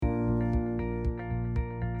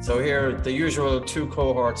So here, the usual two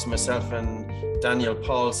cohorts, myself and Daniel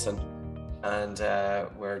Paulson, and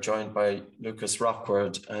we're joined by Lucas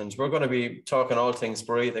Rockwood, and we're going to be talking all things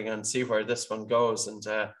breathing and see where this one goes. And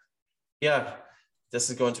yeah, this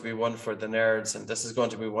is going to be one for the nerds, and this is going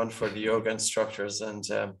to be one for the yoga instructors, and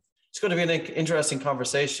it's going to be an interesting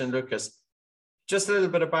conversation. Lucas, just a little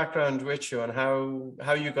bit of background with you and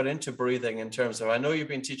how you got into breathing in terms of, I know you've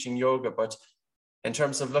been teaching yoga, but in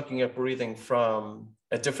terms of looking at breathing from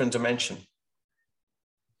a different dimension.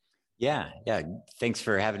 Yeah. Thanks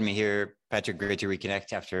for having me here, Patrick. Great to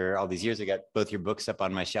reconnect after all these years. I got both your books up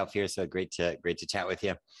on my shelf here, so great to chat with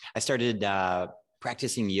you. I started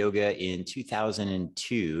practicing yoga in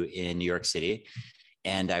 2002 in New York City,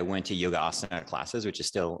 and I went to yoga asana classes, which is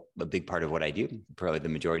still a big part of what I do, probably the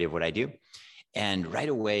majority of what I do. And right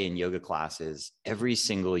away in yoga classes, every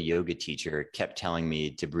single yoga teacher kept telling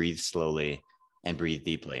me to breathe slowly and breathe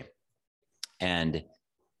deeply. And,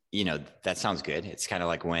 you know, that sounds good. It's kind of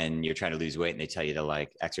like when you're trying to lose weight and they tell you to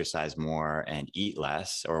like exercise more and eat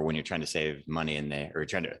less, or when you're trying to save money and or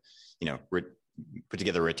trying to, you know, put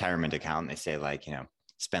together a retirement account and they say like, you know,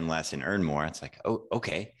 spend less and earn more. It's like, oh,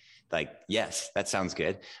 okay. Like, yes, that sounds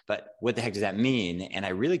good. But what the heck does that mean? And I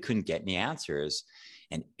really couldn't get any answers.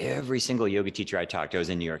 And every single yoga teacher I talked to, I was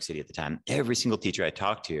in New York City at the time, every single teacher I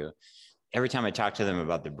talked to, every time I talked to them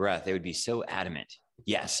about the breath, they would be so adamant.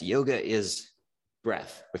 Yes, yoga is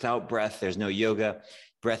breath. Without breath, there's no yoga.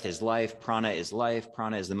 Breath is life. Prana is life.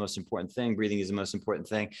 Prana is the most important thing. Breathing is the most important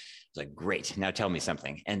thing. It's like, great. Now tell me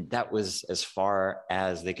something. And that was as far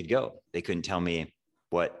as they could go. They couldn't tell me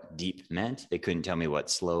what deep meant. They couldn't tell me what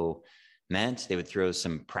slow meant. They would throw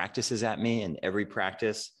some practices at me, and every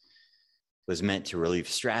practice was meant to relieve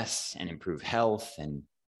stress and improve health and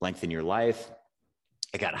lengthen your life.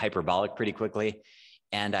 I got hyperbolic pretty quickly,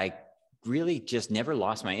 and I really just never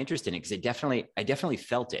lost my interest in it because I definitely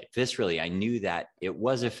felt it viscerally. I knew that it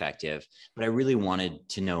was effective, but I really wanted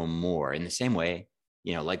to know more. In the same way,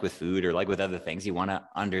 you know, like with food or like with other things, you want to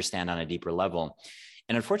understand on a deeper level.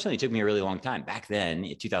 And unfortunately, it took me a really long time. Back then,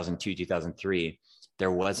 in 2002, 2003,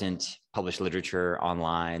 there wasn't published literature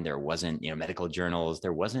online. There wasn't, you know, medical journals.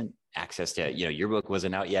 There wasn't access to, you know, your book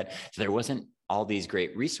wasn't out yet. So there wasn't all these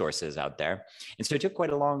great resources out there. And so it took quite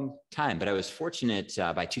a long time, but I was fortunate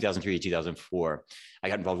by 2003 to 2004, I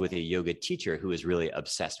got involved with a yoga teacher who was really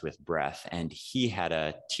obsessed with breath. And he had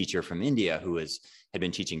a teacher from India who had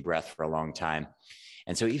been teaching breath for a long time.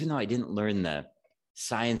 And so even though I didn't learn the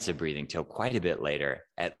science of breathing till quite a bit later,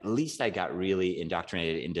 at least I got really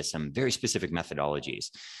indoctrinated into some very specific methodologies.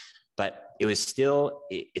 But it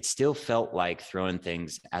still felt like throwing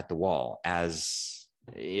things at the wall, as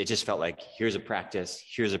it just felt like, here's a practice.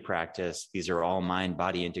 These are all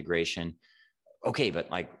mind-body integration. Okay, but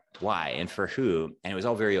like why and for who? And it was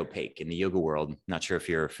all very opaque in the yoga world. Not sure if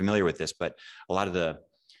you're familiar with this, but a lot of the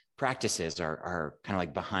practices are kind of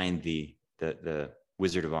like behind the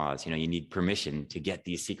Wizard of Oz. You know, you need permission to get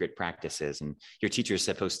these secret practices, and your teacher is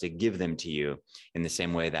supposed to give them to you in the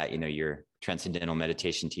same way that, you know, your transcendental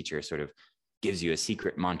meditation teacher sort of gives you a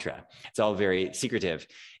secret mantra. It's all very secretive.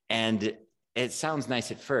 And it sounds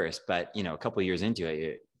nice at first, but, you know, a couple of years into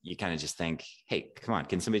it, you kind of just think, hey, come on,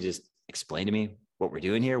 can somebody just explain to me what we're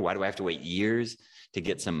doing here? Why do I have to wait years to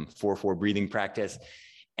get some 4-4 breathing practice?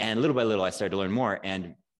 And little by little, I started to learn more.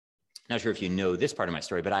 And not sure if you know this part of my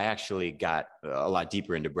story, but I actually got a lot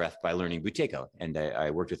deeper into breath by learning Buteyko. And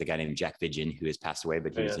I worked with a guy named Jack Vidgen, who has passed away,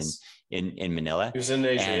 but he was in Manila. He was in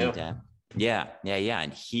Asia, and, yeah.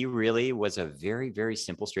 And he really was a very, very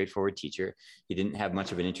simple, straightforward teacher. He didn't have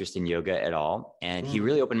much of an interest in yoga at all. And he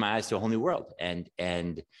really opened my eyes to a whole new world. And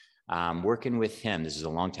working with him, this is a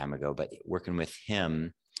long time ago, but working with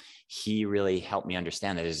him, he really helped me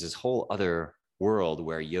understand that there's this whole other world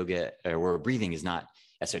where yoga or where breathing is not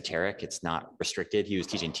esoteric. It's not restricted. He was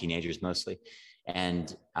teaching teenagers mostly.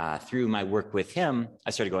 And through my work with him,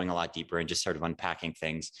 I started going a lot deeper and just sort of unpacking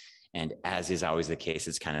things. And as is always the case,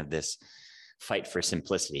 it's kind of this fight for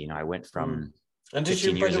simplicity. You know, I went from And did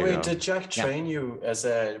you, by the way, did Jack train you was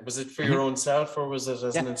it for your own self, or was it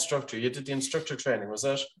as an instructor? You did the instructor training, was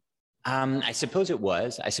it? I suppose it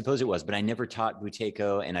was, but I never taught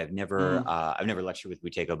Buteyko, and I've never lectured with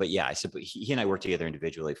Buteyko. But yeah, I suppose he and I worked together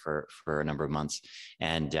individually for a number of months,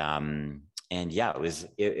 and yeah, it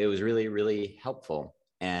was really, really helpful.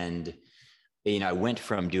 And you know, I went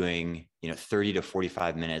from doing 30 to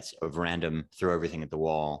 45 minutes of random throw everything at the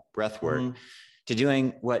wall breath work to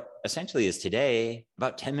doing what essentially is today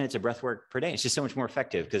about 10 minutes of breath work per day. It's just so much more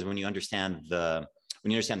effective because when you understand the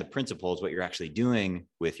principles, what you're actually doing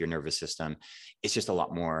with your nervous system, it's just a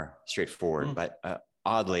lot more straightforward. But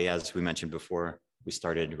oddly, as we mentioned before we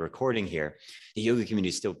started recording here, the yoga community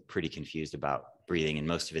is still pretty confused about breathing, and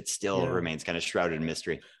most of it still remains kind of shrouded in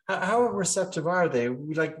mystery. How receptive are they?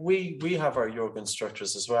 Like we have our yoga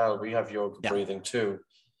instructors as well. We have yoga breathing too.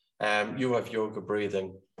 You have yoga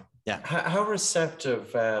breathing. Yeah. How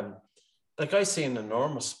receptive? Like I see an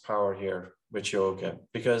enormous power here with yoga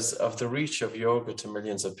because of the reach of yoga to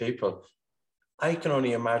millions of people. I can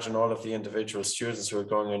only imagine all of the individual students who are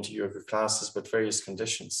going into yoga classes with various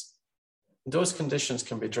conditions. Those conditions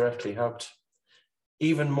can be directly helped,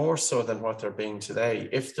 even more so than what they're being today.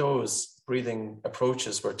 If those breathing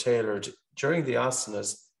approaches were tailored during the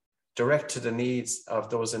asanas, direct to the needs of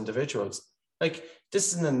those individuals, like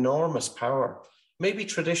this is an enormous power. Maybe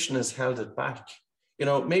tradition has held it back. You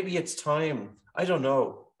know, maybe it's time. I don't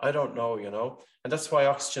know, you know, and that's why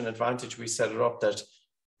Oxygen Advantage, we set it up that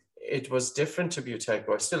it was different to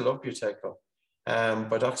Buteyko. I still love Buteyko,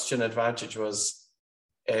 but Oxygen Advantage was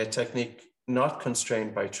a technique not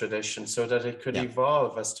constrained by tradition so that it could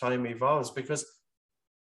evolve as time evolves, because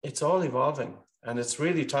it's all evolving and it's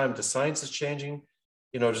really time. The science is changing.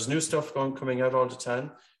 You know, there's new stuff coming out all the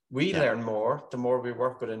time. We learn more the more we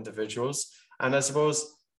work with individuals. And I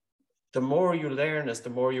suppose the more you learn is the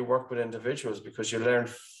more you work with individuals, because you learn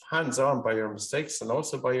hands-on by your mistakes and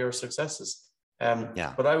also by your successes.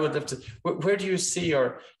 But I would love to, where do you see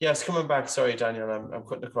yes, coming back, sorry, Daniel, I'm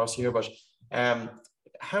cutting across here, but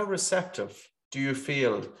how receptive do you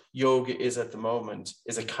feel yoga is at the moment?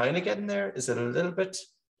 Is it kind of getting there? Is it a little bit?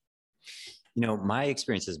 You know, my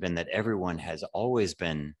experience has been that everyone has always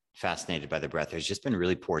been fascinated by the breath. There's just been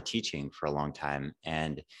really poor teaching for a long time,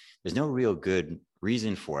 and there's no real good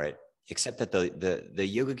reason for it, except that the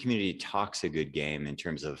yoga community talks a good game in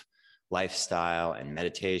terms of lifestyle and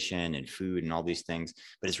meditation and food and all these things,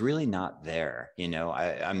 but it's really not there. You know,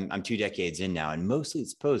 I'm 2 decades in now, and mostly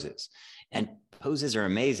it's poses, and poses are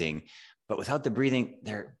amazing, but without the breathing,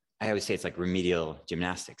 I always say it's like remedial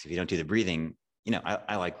gymnastics. If you don't do the breathing, you know,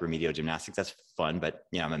 I like remedial gymnastics. That's fun, but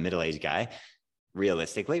you know, I'm a middle-aged guy.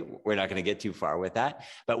 Realistically, we're not going to get too far with that.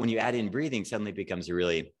 But when you add in breathing, suddenly it becomes a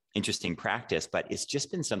really interesting practice, but it's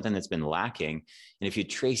just been something that's been lacking. And if you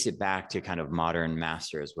trace it back to kind of modern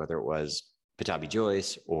masters, whether it was Patabi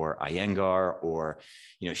Joyce or Iyengar, or,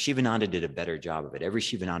 you know, Shivananda did a better job of it. Every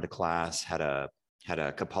Shivananda class had a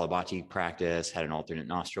Kapalabhati practice, had an alternate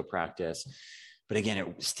nostril practice. But again,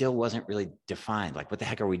 it still wasn't really defined. Like, what the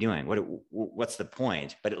heck are we doing? What's the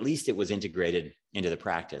point? But at least it was integrated into the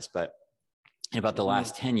practice. But in about the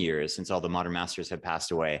last 10 years, since all the modern masters have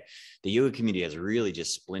passed away, the yoga community has really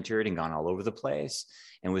just splintered and gone all over the place.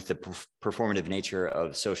 And with the performative nature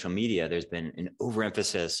of social media, there's been an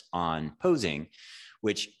overemphasis on posing,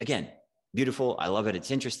 which, again, beautiful. I love it.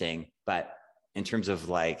 It's interesting. But in terms of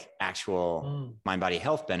like actual mind-body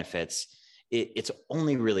health benefits, it's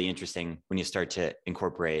only really interesting when you start to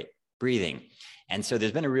incorporate breathing. And so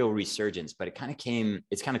there's been a real resurgence, but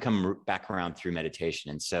it's kind of come back around through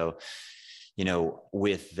meditation. And so, you know,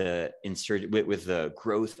 with the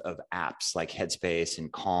growth of apps like Headspace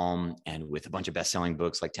and Calm, and with a bunch of best-selling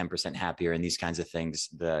books like 10% Happier and these kinds of things,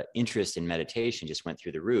 the interest in meditation just went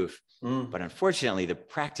through the roof. But unfortunately, the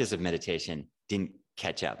practice of meditation didn't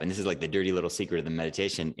catch up. And this is like the dirty little secret of the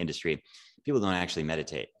meditation industry. People don't actually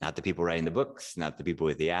meditate, not the people writing the books, not the people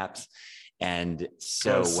with the apps. And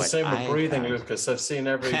so it's the same with breathing, Lucas. I've seen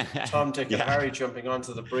every Tom, Dick, and Harry jumping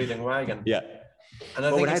onto the breathing wagon. Yeah. And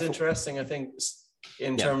I think it's interesting, I think,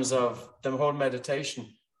 in terms of the whole meditation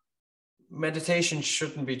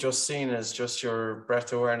shouldn't be just seen as just your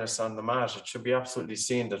breath awareness on the mat. It should be absolutely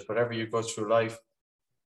seen that whatever you go through life,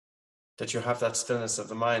 that you have that stillness of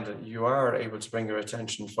the mind, and you are able to bring your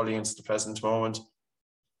attention fully into the present moment.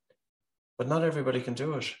 But not everybody can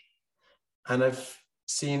do it. And I've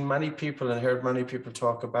seen many people and heard many people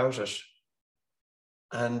talk about it,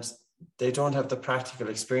 and they don't have the practical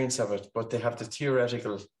experience of it, but they have the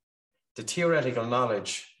theoretical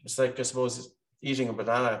knowledge. It's like, I suppose, eating a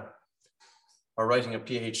banana or writing a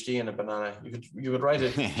PhD in a banana. You could write a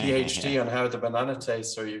PhD on how the banana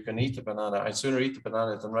tastes, or you can eat the banana. I'd sooner eat the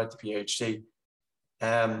banana than write the PhD.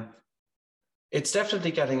 It's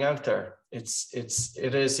definitely getting out there. It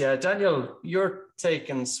is. Yeah. Daniel, your take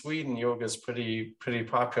in Sweden, yoga is pretty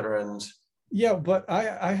popular. And yeah, but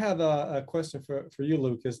I have a question for you,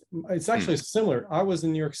 Lucas. It's actually similar. I was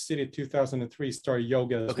in New York City in 2003, started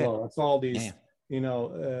yoga as well. It's all these,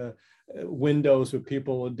 windows with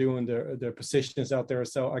people doing their positions out there.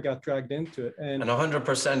 So I got dragged into it. And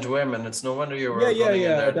 100% women. It's no wonder you were running in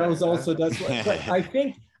there. That was also, that's what, but I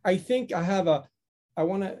think I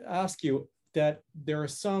want to ask you that there are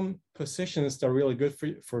some positions that are really good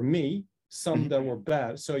for me, some that were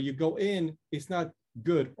bad. So you go in, it's not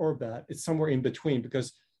good or bad. It's somewhere in between,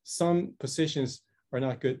 because some positions are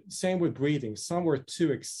not good. Same with breathing. Some were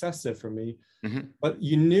too excessive for me. But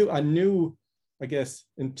I knew, I guess,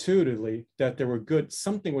 intuitively that they were good.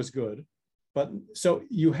 Something was good. But so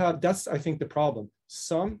that's, I think, the problem.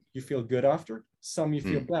 Some you feel good after, some you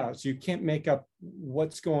feel bad. So you can't make up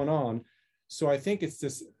what's going on. So I think it's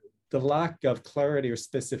the lack of clarity or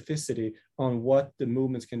specificity on what the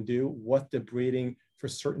movements can do, what the breathing for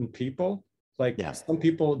certain people. Like some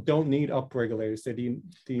people don't need up regulators, they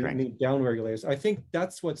need down regulators. I think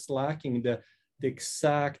that's what's lacking, the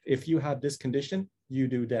exact, if you have this condition, you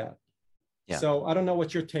do that. So I don't know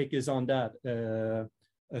what your take is on that,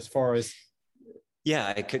 as far as.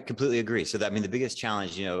 Yeah, I could completely agree. So that, I mean, the biggest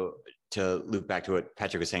challenge, you know, to loop back to what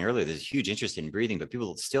Patrick was saying earlier, there's a huge interest in breathing, but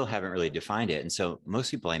people still haven't really defined it. And so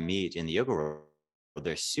most people I meet in the yoga world,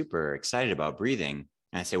 they're super excited about breathing.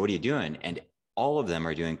 And I say, what are you doing? And all of them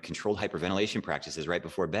are doing controlled hyperventilation practices right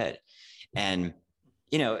before bed. And,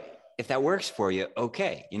 you know, if that works for you,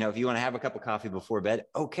 okay. You know, if you want to have a cup of coffee before bed,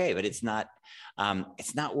 okay. But it's not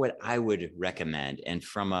what I would recommend. And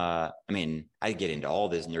I mean, I get into all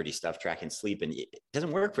this nerdy stuff, tracking sleep, and it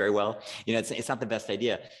doesn't work very well. You know, it's not the best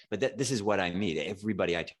idea, but this is what I meet.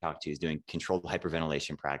 Everybody I talk to is doing controlled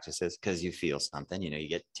hyperventilation practices because you feel something, you know, you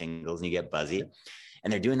get tingles and you get buzzy,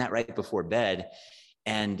 and they're doing that right before bed.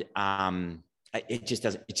 And it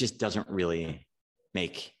just doesn't really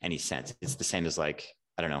make any sense. It's the same as, like,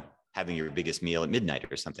 I don't know, having your biggest meal at midnight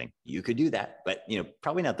or something. You could do that, but, you know,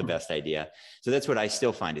 probably not the best idea. So that's what I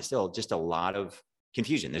still find is still just a lot of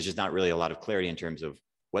confusion. There's just not really a lot of clarity in terms of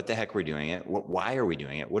what the heck we're doing it. Why are we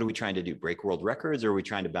doing it? What are we trying to do? Break world records? Or are we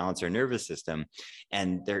trying to balance our nervous system?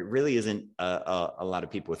 And there really isn't a lot of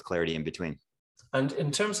people with clarity in between. And in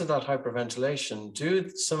terms of that hyperventilation, do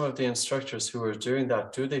some of the instructors who are doing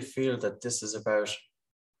that, do they feel that this is about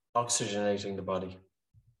oxygenating the body?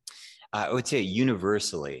 I would say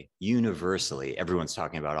universally, everyone's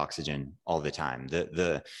talking about oxygen all the time.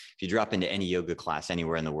 If you drop into any yoga class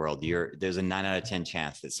anywhere in the world, there's a 9 out of 10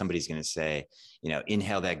 chance that somebody's going to say, you know,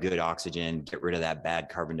 inhale that good oxygen, get rid of that bad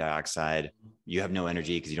carbon dioxide. You have no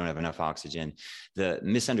energy because you don't have enough oxygen. The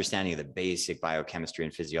misunderstanding of the basic biochemistry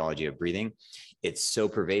and physiology of breathing, it's so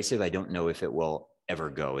pervasive. I don't know if it will ever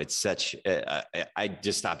go. It's such, I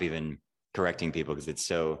just stop even correcting people because it's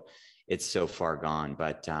so far gone.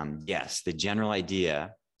 But yes, the general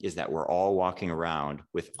idea is that we're all walking around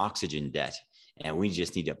with oxygen debt, and we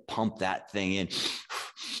just need to pump that thing in,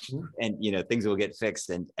 and, you know, things will get fixed.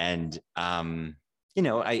 And you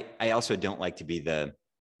know, I also don't like to be the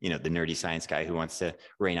nerdy science guy who wants to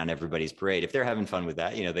rain on everybody's parade. If they're having fun with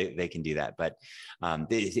that, you know, they can do that. But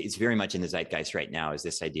it's very much in the zeitgeist right now, is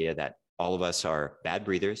this idea that all of us are bad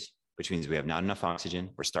breathers, which means we have not enough oxygen.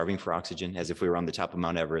 We're starving for oxygen, as if we were on the top of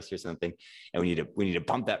Mount Everest or something. And we need to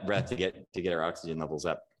pump that breath to get our oxygen levels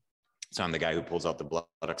up. So I'm the guy who pulls out the blood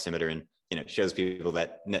oximeter and, you know, shows people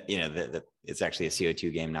that, you know, that it's actually a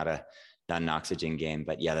CO2 game, not an oxygen game.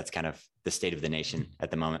 But yeah, that's kind of the state of the nation at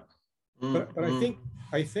the moment. But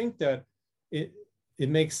I think that it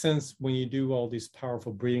makes sense when you do all these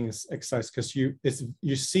powerful breathing exercises, because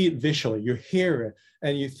you see it visually, you hear it,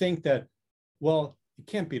 and you think that, well, it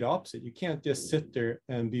can't be the opposite. You can't just sit there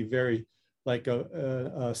and be very like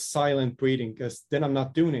a silent breathing, because then I'm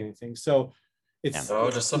not doing anything. So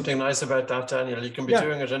there's something nice about that, Daniel. You can be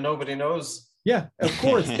doing it and nobody knows. Yeah, of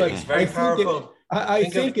course. But it's very powerful. I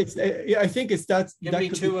think it's that. Give me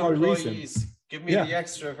 2 employees. Give me the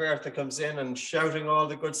extrovert that comes in and shouting all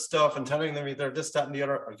the good stuff and telling them either this, that, and the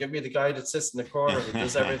other, or give me the guy that sits in the corner that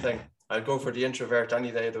does everything. I'll go for the introvert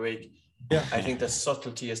any day of the week. Yeah, I think the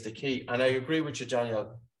subtlety is the key. And I agree with you,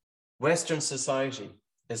 Daniel. Western society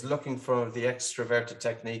is looking for the extroverted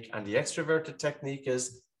technique, and the extroverted technique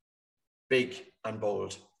is big and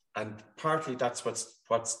bold. And partly that's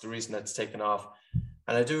what's the reason it's taken off.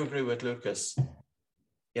 And I do agree with Lucas.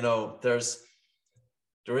 You know, there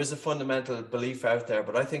is a fundamental belief out there,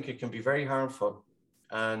 but I think it can be very harmful.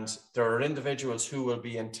 And there are individuals who will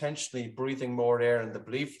be intentionally breathing more air in the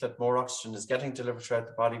belief that more oxygen is getting delivered throughout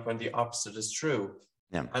the body, when the opposite is true.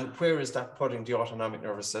 Yeah. And where is that putting the autonomic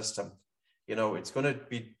nervous system? You know, it's going to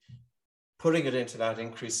be putting it into that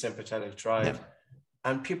increased sympathetic drive. Yeah.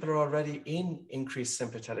 And people are already in increased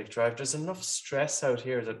sympathetic drive. There's enough stress out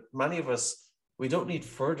here that many of us, we don't need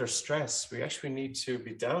further stress. We actually need to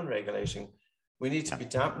be down regulating. We need to be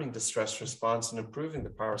dampening the stress response and improving the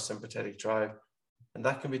parasympathetic drive. And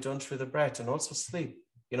that can be done through the breath and also sleep.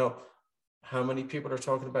 You know, how many people are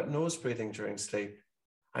talking about nose breathing during sleep?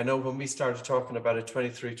 I know when we started talking about it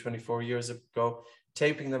 23, 24 years ago,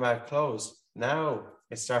 taping them out closed. Now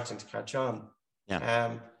it's starting to catch on.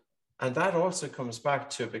 Yeah. And that also comes back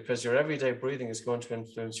to, because your everyday breathing is going to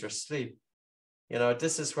influence your sleep. You know,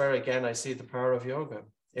 this is where, again, I see the power of yoga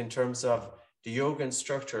in terms of the yoga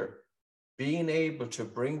instructor being able to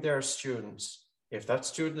bring their students, if that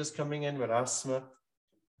student is coming in with asthma,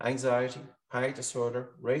 anxiety, panic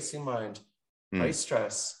disorder, racing mind, high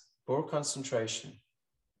stress, poor concentration,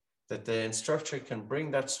 that the instructor can bring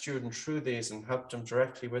that student through these and help them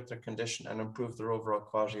directly with their condition and improve their overall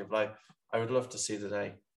quality of life. I would love to see the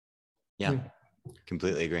day. Yeah,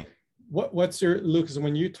 completely agree. What's your, Lucas,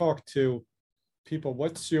 when you talk to people,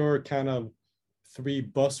 what's your kind of 3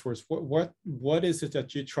 buzzwords? What is it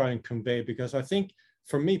that you try and convey? Because I think,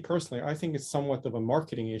 for me personally, I think it's somewhat of a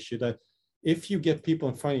marketing issue, that if you get people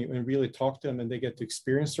in front of you and really talk to them and they get to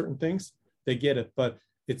experience certain things, they get it. But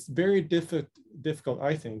it's very difficult,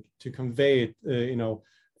 I think, to convey it,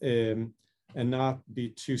 and not be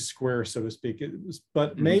too square, so to speak.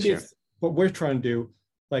 But maybe sure. It's what we're trying to do.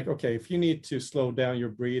 Like, okay, if you need to slow down your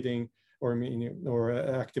breathing or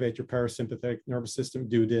activate your parasympathetic nervous system,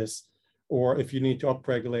 do this. Or if you need to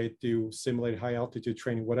upregulate, do simulate high altitude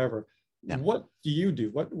training, whatever. Yeah. What do you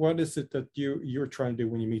do? What is it that you're trying to do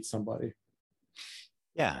when you meet somebody?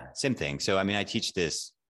 Yeah, same thing. So, I mean, I teach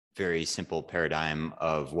this very simple paradigm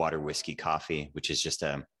of water, whiskey, coffee, which is just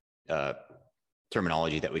a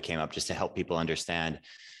terminology that we came up just to help people understand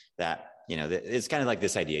that, you know, it's kind of like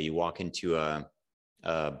this idea. You walk into a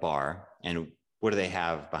bar, and what do they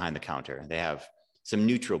have behind the counter? They have some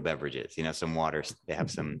neutral beverages, you know, some waters. They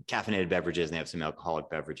have some caffeinated beverages, and they have some alcoholic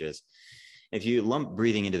beverages. If you lump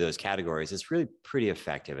breathing into those categories, it's really pretty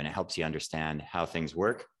effective, and it helps you understand how things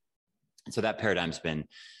work. And so that paradigm's been,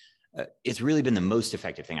 it's really been the most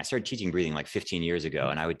effective thing. I started teaching breathing like 15 years ago,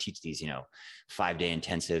 and I would teach these, 5-day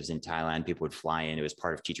intensives in Thailand. People would fly in. It was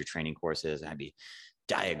part of teacher training courses. And I'd be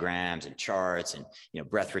diagrams and charts and,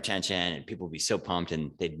 breath retention, and people would be so pumped,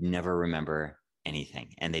 and they'd never remember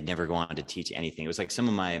anything, and they'd never go on to teach anything. It was like some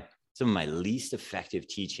of my least effective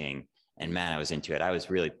teaching. And man, I was into it. I was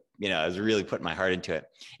really putting my heart into it.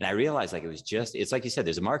 And I realized, like, it's like you said,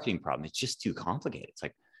 there's a marketing problem. It's just too complicated. It's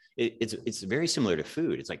like, it's very similar to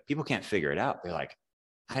food. It's like, people can't figure it out. They're like,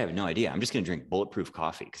 I have no idea. I'm just going to drink bulletproof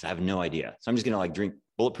coffee because I have no idea. So I'm just going to drink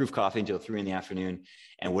bulletproof coffee until 3 p.m,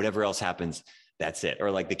 and whatever else happens, that's it.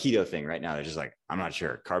 Or like the keto thing right now, they're just like, I'm not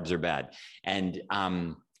sure. Carbs are bad. And,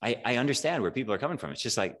 I understand where people are coming from. It's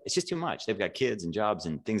just too much. They've got kids and jobs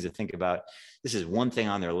and things to think about. This is one thing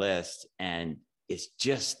on their list. And it's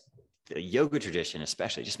just, the yoga tradition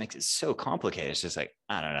especially just makes it so complicated. It's just like,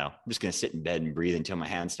 I don't know, I'm just going to sit in bed and breathe until my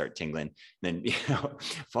hands start tingling, and then,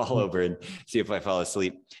 fall over and see if I fall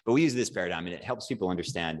asleep. But we use this paradigm, and it helps people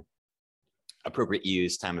understand appropriate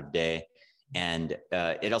use, time of day. And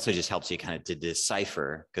it also just helps you kind of to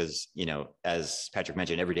decipher, because, as Patrick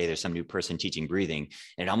mentioned, every day there's some new person teaching breathing,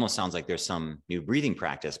 and it almost sounds like there's some new breathing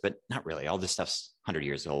practice, but not really. All this stuff's 100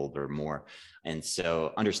 years old or more. And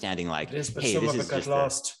so understanding, like, but hey, some this of is it got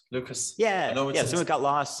lost, Lucas. Yeah. Some of it got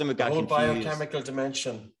lost. Some of it got confused. The whole biochemical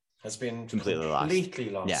dimension has been completely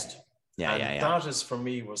lost. Yeah. That is, for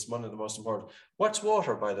me, was one of the most important. What's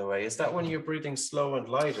water, by the way? Is that when you're breathing slow and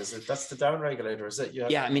light? That's the down regulator? Is it?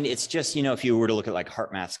 Yeah. I mean, it's just, if you were to look at like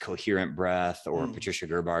HeartMath's coherent breath or Patricia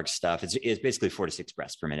Gerbach's stuff, it's basically 4 to 6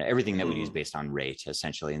 breaths per minute. Everything that we do is based on rate,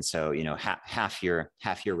 essentially. And so, half your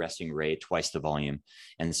resting rate, twice the volume.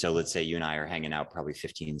 And so let's say you and I are hanging out probably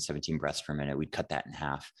 15, 17 breaths per minute. We'd cut that in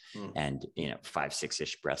half and, 5,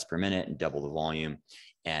 6-ish breaths per minute and double the volume.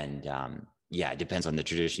 And, it depends on the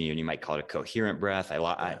tradition. You might call it a coherent breath. I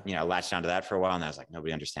latched onto that for a while, and I was like,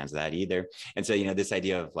 nobody understands that either. And so, this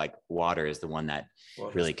idea of like water is the one that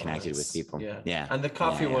really connected with people. Yeah. And the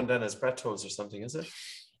coffee one then is breath holds or something, is it?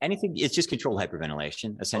 Anything. It's just controlled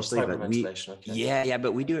hyperventilation, essentially. But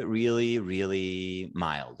but we do it really, really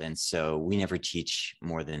mild. And so we never teach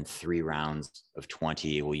more than 3 rounds of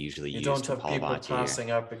 20. We'll usually use. You don't have people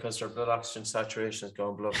passing out because their blood oxygen saturation is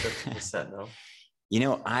going below 50% now.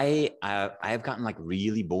 I've gotten like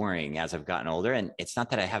really boring as I've gotten older, and it's not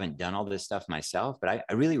that I haven't done all this stuff myself, but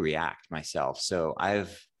I really react myself. So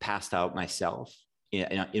I've passed out myself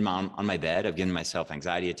on my bed. I've given myself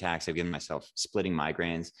anxiety attacks. I've given myself splitting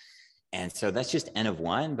migraines. And so that's just N of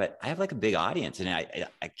 1, but I have like a big audience, and I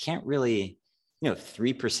can't really,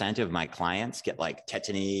 3% of my clients get like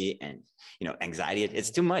tetany and, anxiety. It's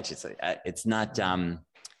too much. It's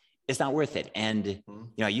not worth it. And,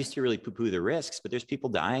 I used to really poo-poo the risks, but there's people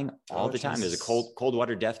dying all the time. There's a cold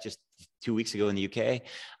water death just 2 weeks ago in the UK.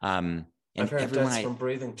 And I've heard deaths from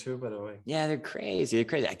breathing too, by the way. Yeah, they're crazy.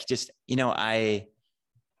 I just,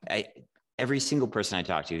 every single person I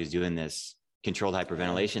talk to who's doing this controlled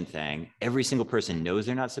hyperventilation thing, every single person knows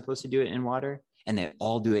they're not supposed to do it in water. and they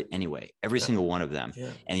all do it anyway, every single one of them. Yeah.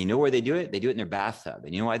 And you know where they do it? They do it in their bathtub.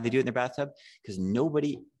 And you know why they do it in their bathtub? Because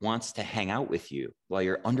nobody wants to hang out with you while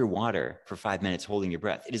you're underwater for 5 minutes holding your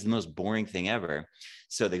breath. It is the most boring thing ever.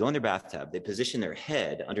 So they go in their bathtub, they position their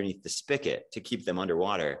head underneath the spigot to keep them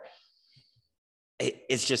underwater.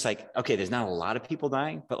 It's just like, okay, there's not a lot of people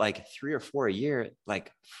dying, but like 3 or 4 a year,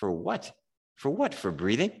 like for what? For what? For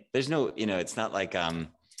breathing? There's no, it's not like, I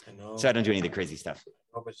know. So I don't do any of the crazy stuff.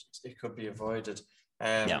 No, but it could be avoided.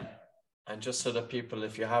 Yeah. And just so that people,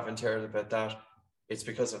 if you haven't heard about that, it's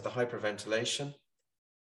because of the hyperventilation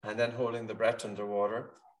and then holding the breath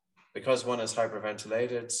underwater. Because one is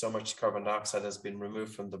hyperventilated, so much carbon dioxide has been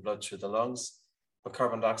removed from the blood through the lungs, but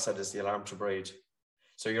carbon dioxide is the alarm to breathe.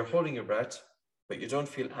 So you're holding your breath, but you don't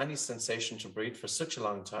feel any sensation to breathe for such a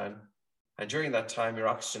long time. And during that time, your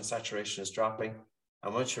oxygen saturation is dropping.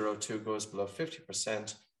 And once your O2 goes below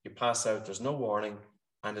 50%, you pass out, there's no warning,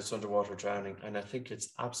 and it's underwater drowning. And I think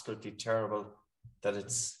it's absolutely terrible that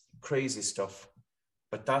it's crazy stuff.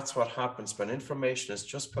 But that's what happens when information is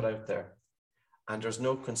just put out there and there's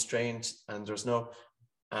no constraint and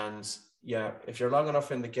if you're long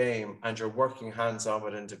enough in the game and you're working hands-on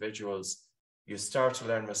with individuals, you start to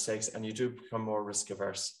learn mistakes and you do become more risk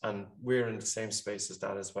averse. And we're in the same space as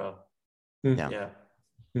that as well. Yeah.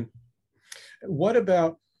 What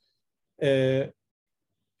about, we're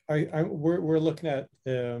looking at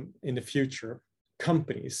in the future,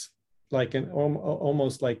 companies, like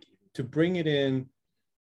almost like to bring it in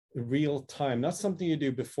real time, not something you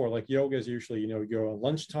do before, like yoga is usually, you're on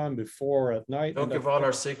lunchtime, before, at night. Don't give all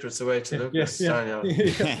our secrets away to Lucas. Yeah.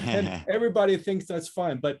 And everybody thinks that's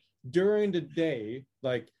fine, but during the day,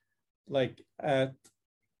 like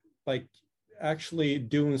actually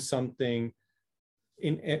doing something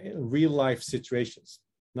in real life situations,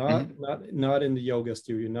 not in the yoga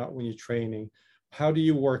studio, not when you're training. How do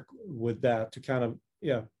you work with that to kind of,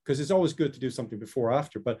 because it's always good to do something before or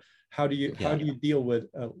after, but how do you deal with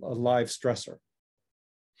a live stressor?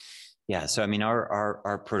 Yeah, so I mean,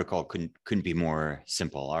 our protocol couldn't be more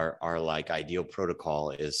simple. Our like ideal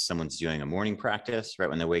protocol is someone's doing a morning practice right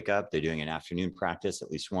when they wake up. They're doing an afternoon practice at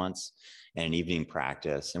least once, and an evening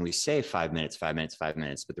practice. And we say 5 minutes, 5 minutes, 5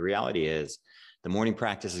 minutes. But the reality is, the morning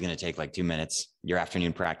practice is going to take like 2 minutes. Your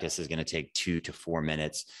afternoon practice is going to take 2 to 4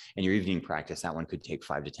 minutes, and your evening practice, that one could take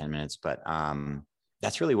 5 to 10 minutes. But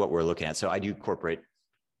that's really what we're looking at. So I do corporate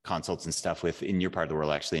consults and stuff in your part of the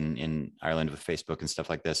world, actually in Ireland, with Facebook and stuff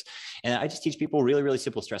like this. And I just teach people really, really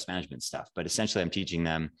simple stress management stuff. But essentially I'm teaching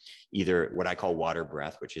them either what I call water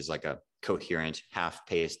breath, which is like a coherent,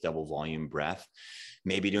 half-paced, double volume breath,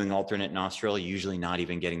 maybe doing alternate nostril, usually not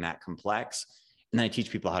even getting that complex. And then I teach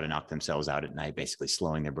people how to knock themselves out at night, basically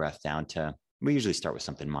slowing their breath down to, we usually start with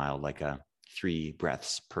something mild, like a 3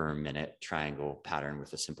 breaths per minute triangle pattern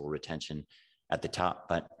with a simple retention at the top.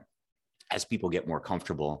 But as people get more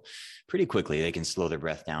comfortable, pretty quickly, they can slow their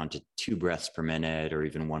breath down to 2 breaths per minute or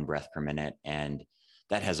even 1 breath per minute. And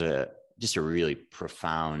that has just a really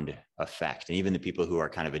profound effect. And even the people who are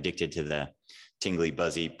kind of addicted to the tingly,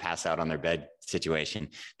 buzzy, pass out on their bed situation,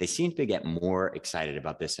 they seem to get more excited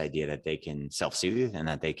about this idea that they can self-soothe and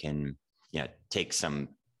that they can, take some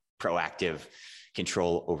proactive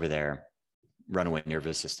control over their runaway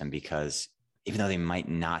nervous system, because even though they might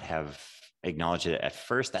not have acknowledged it at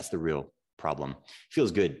first, that's the real problem. It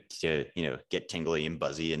feels good to, get tingly and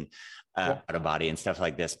buzzy and out of body and stuff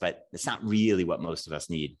like this, but it's not really what most of us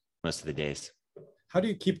need most of the days. How do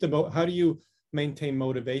you how do you maintain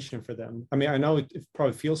motivation for them? I mean, I know it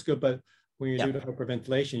probably feels good, but when you do the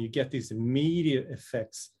hyperventilation, you get these immediate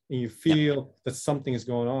effects and you feel that something is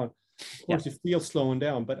going on. Of course, you feel slowing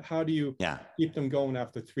down, but how do you keep them going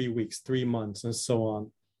after 3 weeks, 3 months, and so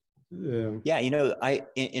on?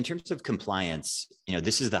 In terms of compliance,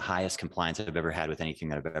 this is the highest compliance I've ever had with anything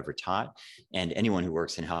that I've ever taught. And anyone who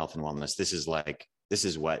works in health and wellness, this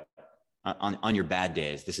is what on your bad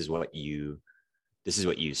days, this is what you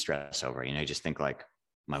stress over. You just think like,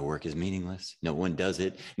 my work is meaningless. No one does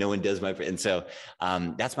it. No one does and so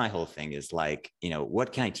that's my whole thing is like,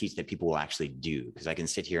 what can I teach that people will actually do? Because I can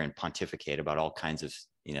sit here and pontificate about all kinds of,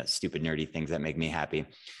 stupid, nerdy things that make me happy.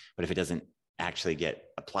 But if it doesn't actually get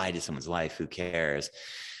applied to someone's life, who cares?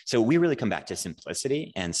 So we really come back to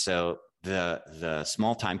simplicity. And so the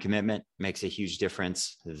small time commitment makes a huge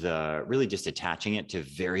difference. The really just attaching it to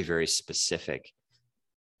very, very specific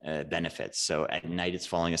benefits. So at night, it's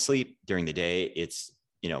falling asleep. During the day, it's,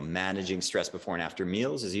 managing stress before and after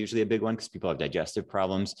meals is usually a big one because people have digestive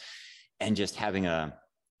problems, and just having a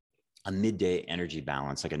midday energy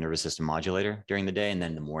balance, like a nervous system modulator during the day, and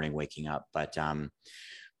then in the morning waking up. But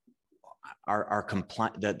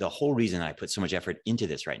the whole reason I put so much effort into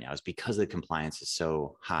this right now is because the compliance is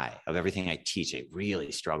so high of everything I teach. I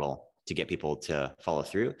really struggle to get people to follow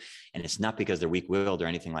through. And it's not because they're weak-willed or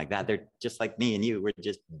anything like that. They're just like me and you. We're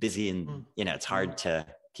just busy, and it's hard to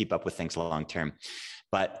keep up with things long-term.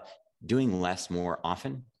 But doing less more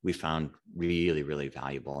often, we found really, really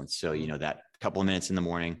valuable. And so, that couple of minutes in the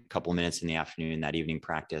morning, couple of minutes in the afternoon, that evening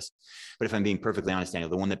practice. But if I'm being perfectly honest, Daniel,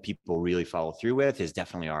 the one that people really follow through with is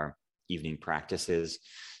definitely our evening practices.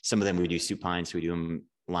 Some of them we do supine, so we do them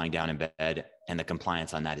lying down in bed, and the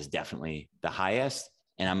compliance on that is definitely the highest.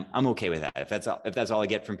 And I'm okay with that. If that's all I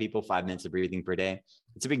get from people, 5 minutes of breathing per day,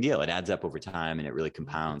 it's a big deal. It adds up over time, and it really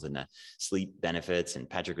compounds, and the sleep benefits. And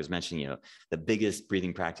Patrick was mentioning, the biggest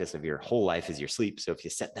breathing practice of your whole life is your sleep. So if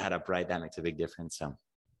you set that up right, that makes a big difference. So,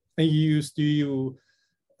 and do you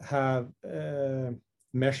have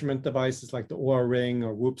measurement devices like the Oura Ring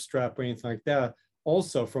or Whoop strap or anything like that,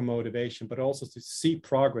 also for motivation, but also to see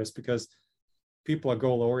progress? Because people are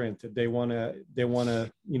goal oriented. They want to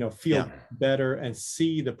feel better and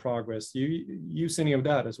see the progress. You use any of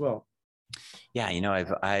that as well? Yeah,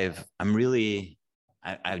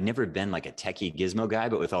 I've never been like a techie gizmo guy,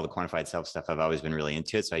 but with all the quantified self stuff, I've always been really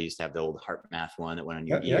into it. So I used to have the old heart math one that went on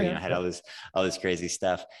your ear, had all this crazy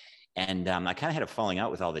stuff. And I kind of had a falling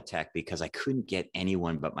out with all the tech because I couldn't get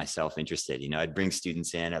anyone but myself interested. I'd bring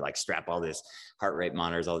students in, I'd like strap all this heart rate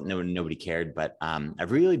monitors, nobody cared. But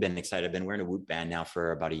I've really been excited. I've been wearing a Whoop band now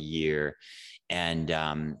for about a year,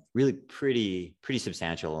 and really pretty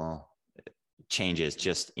substantial changes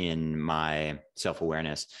just in my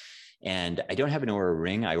self-awareness. And I don't have an Oura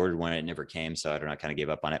Ring. I ordered one, it never came, so I don't know, I kind of gave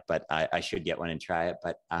up on it, but I should get one and try it.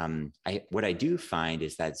 But what I do find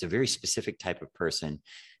is that it's a very specific type of person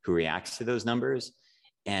who reacts to those numbers.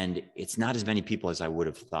 And it's not as many people as I would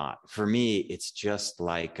have thought. For me, it's just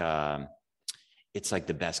like, it's like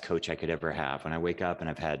the best coach I could ever have. When I wake up and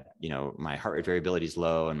I've had, my heart rate variability is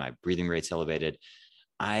low and my breathing rate's elevated,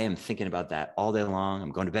 I am thinking about that all day long.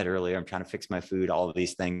 I'm going to bed earlier. I'm trying to fix my food, all of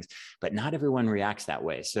these things, but not everyone reacts that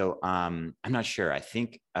way. So I'm not sure. I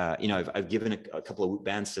think, I've given a couple of Whoop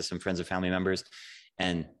bands to some friends and family members,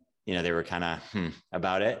 and, they were kind of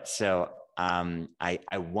about it. So I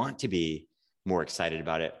want to be more excited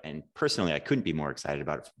about it. And personally, I couldn't be more excited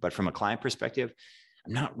about it. But from a client perspective,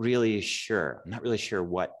 I'm not really sure. I'm not really sure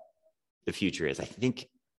what the future is.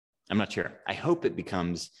 I'm not sure. I hope it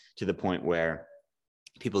becomes to the point where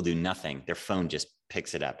people do nothing. Their phone just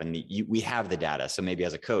picks it up, and we have the data. So maybe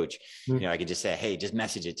as a coach, I could just say, hey, just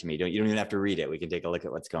message it to me. You don't even have to read it. We can take a look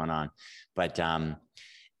at what's going on. But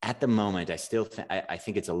at the moment, I still I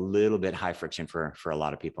think it's a little bit high friction for a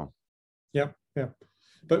lot of people. Yeah.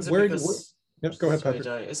 But go ahead,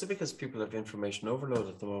 Patrick. Is it because people have information overload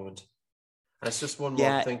at the moment? And it's just one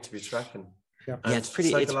more thing to be tracking. Yeah, it's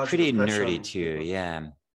pretty nerdy too.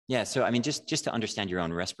 Yeah. So, just to understand your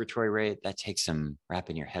own respiratory rate, that takes some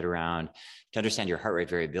wrapping your head around. To understand your heart rate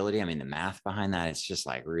variability, the math behind that, it's just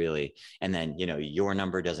like really, and then, your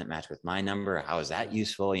number doesn't match with my number. How is that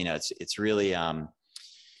useful? It's really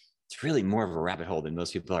more of a rabbit hole than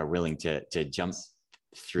most people are willing to jump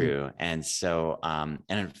through. And so, and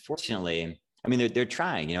unfortunately, they're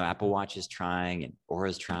trying, Apple Watch is trying, and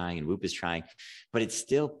Aura's trying, and Whoop is trying, but it's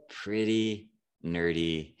still pretty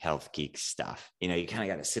nerdy health geek stuff. You kind of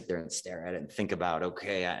got to sit there and stare at it and think about,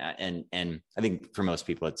 okay. And I think for most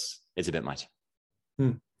people, it's a bit much.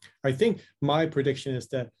 I think my prediction is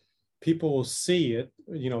that people will see it,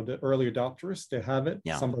 the early adopters, they have it,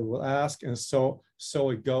 somebody will ask, and so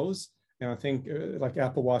it goes. And I think like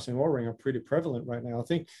Apple Watch and Oura Ring are pretty prevalent right now. I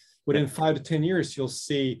think within 5 to 10 years, you'll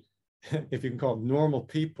see, if you can call it, normal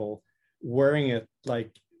people wearing it,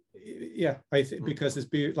 like, because it's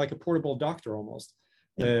be like a portable doctor almost.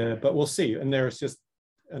 But we'll see. And there's just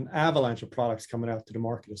an avalanche of products coming out to the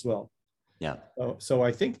market as well. Yeah. So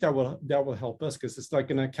I think that will help us, because it's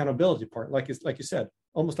like an accountability part, like you said,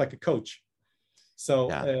 almost like a coach.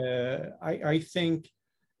 So I think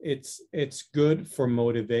it's good for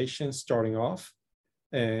motivation starting off,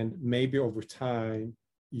 and maybe over time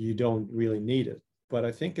you don't really need it. But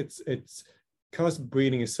I think it's because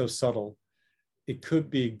breathing is so subtle, it could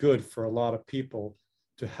be good for a lot of people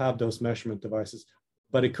to have those measurement devices,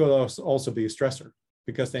 but it could also be a stressor,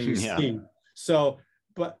 because then you see. So,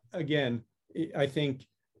 but again, I think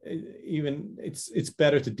even it's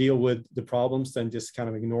better to deal with the problems than just kind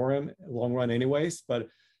of ignore them in the long run anyways. But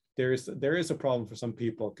there is a problem for some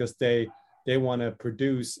people, because they want to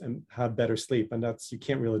produce and have better sleep, and you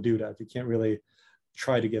can't really do that. You can't really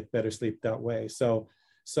try to get better sleep that way. So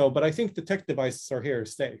but I think the tech devices are here to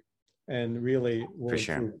stay, and really will for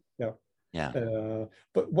sure. improve.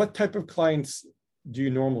 But what type of clients do you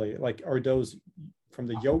normally like? Are those from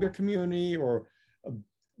the yoga community or a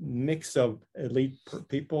mix of elite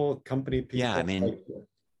people, company people? Yeah, I mean,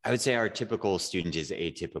 I would say our typical student is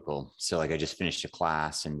atypical. So like I just finished a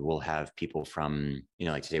class and we'll have people from,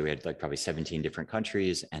 like today we had like probably 17 different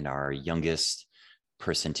countries, and our youngest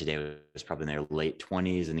person today was probably in their late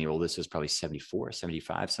 20s and the oldest was probably 74,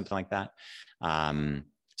 75, something like that.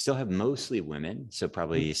 Still have mostly women. So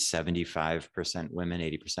probably 75% women,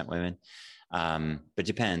 80% women. But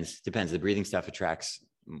depends. The breathing stuff attracts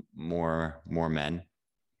more men.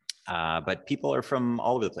 But people are from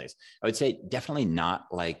all over the place. I would say definitely not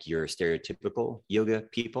like your stereotypical yoga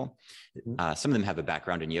people. Some of them have a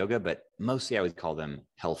background in yoga, but mostly I would call them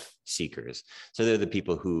health seekers. So they're the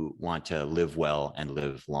people who want to live well and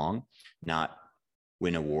live long, not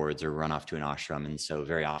win awards or run off to an ashram. And so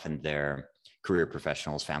very often they're career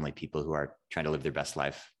professionals, family people who are trying to live their best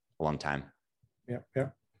life a long time. Yeah.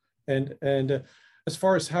 And as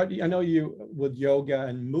far as how do you, I know you with yoga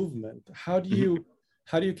and movement, how do you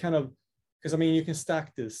kind of, because I mean, you can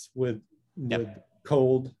stack this with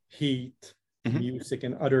cold, heat, music,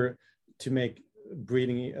 and other to make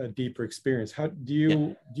breathing a deeper experience. How do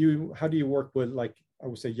you work with, like, I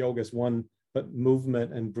would say yoga is one, but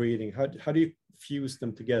movement and breathing, how do you fuse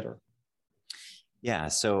them together? Yeah,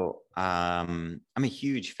 so I'm a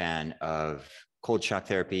huge fan of cold shock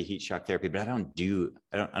therapy, heat shock therapy, but I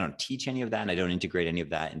don't teach any of that, and I don't integrate any of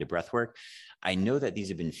that into breath work. I know that these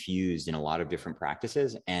have been fused in a lot of different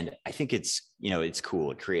practices, and I think it's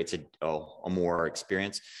cool. It creates a more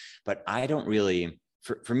experience, but I don't really,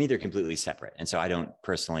 for me, they're completely separate. And so I don't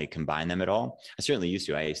personally combine them at all. I certainly used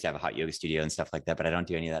to. I used to have a hot yoga studio and stuff like that, but I don't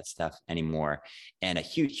do any of that stuff anymore. And a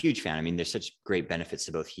huge fan. I mean, there's such great benefits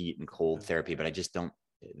to both heat and cold therapy, but I just don't,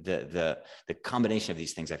 the combination of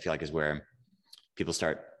these things, I feel like, is where people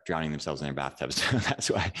start drowning themselves in their bathtubs. So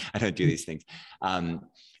that's why I don't do these things.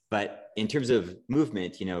 But in terms of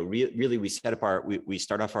movement, really we start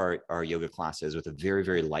off our yoga classes with a very,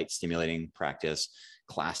 very light stimulating practice,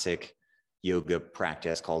 classic yoga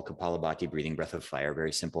practice called Kapalabhati, breathing breath of fire,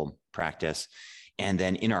 very simple practice. And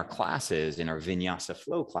then in our classes, in our vinyasa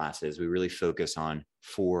flow classes, we really focus on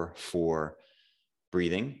 4/4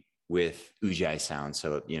 breathing with ujjayi sound.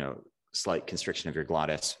 So, slight constriction of your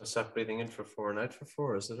glottis. Is that breathing in for 4 and out for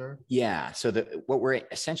 4, is it? Or? Yeah. So what we're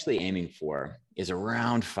essentially aiming for is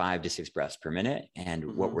around 5 to 6 breaths per minute.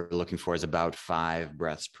 And what we're looking for is about 5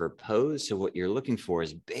 breaths per pose. So what you're looking for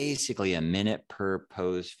is basically a minute per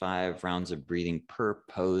pose, 5 rounds of breathing per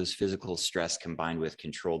pose, physical stress combined with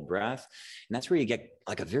controlled breath. And that's where you get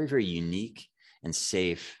like a very, very unique and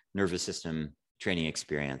safe nervous system training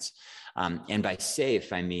experience. And by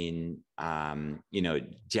safe, I mean,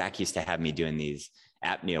 Jack used to have me doing these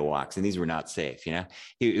apnea walks, and these were not safe.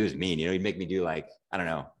 He was mean. He'd make me do like, I don't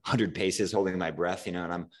know, 100 paces holding my breath, and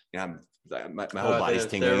I'm my whole body's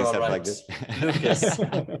tingling and stuff like this. Lucas,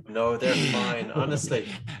 no, they're fine. Honestly,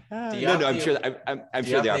 I'm sure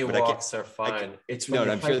they are. But walks are fine. It's when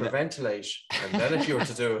you hyperventilate, and then if you were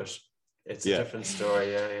to do it, it's a different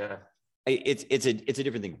story. Yeah. It's a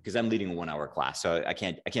different thing because I'm leading a 1-hour class, so I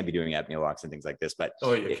can't be doing apnea walks and things like this. But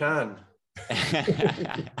you can.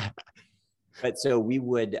 But so we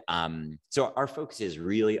would. So our focus is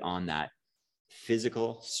really on that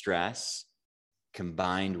physical stress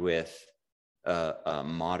combined with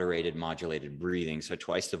modulated breathing. So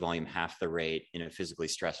twice the volume, half the rate in a physically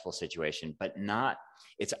stressful situation, but not.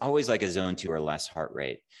 It's always like a zone 2 or less heart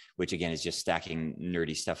rate, which again is just stacking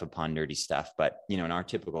nerdy stuff upon nerdy stuff. But, in our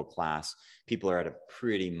typical class, people are at a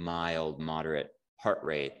pretty mild, moderate heart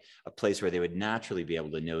rate, a place where they would naturally be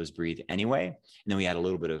able to nose breathe anyway. And then we add a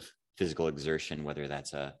little bit of physical exertion, whether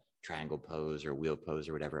that's a triangle pose or wheel pose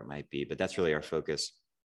or whatever it might be. But that's really our focus.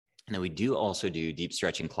 And then we do also do deep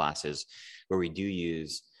stretching classes where we do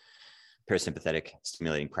use parasympathetic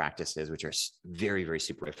stimulating practices, which are very, very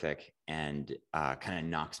soporific and kind of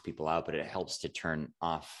knocks people out, but it helps to turn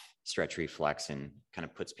off stretch reflex and kind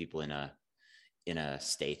of puts people in a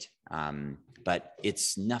state. But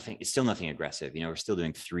it's still nothing aggressive. We're still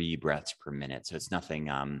doing 3 breaths per minute. So it's nothing.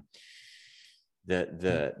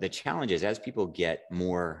 The challenge is as people get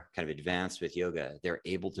more kind of advanced with yoga, they're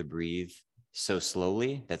able to breathe so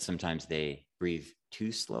slowly that sometimes they breathe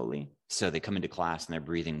too slowly. So they come into class and they're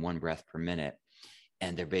breathing 1 breath per minute.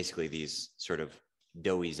 And they're basically these sort of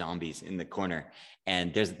doughy zombies in the corner.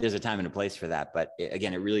 And there's a time and a place for that. But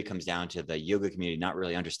again, it really comes down to the yoga community not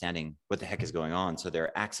really understanding what the heck is going on. So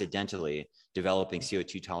they're accidentally developing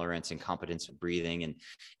CO2 tolerance and competence with breathing.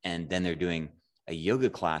 And then they're doing a yoga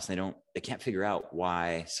class and they can't figure out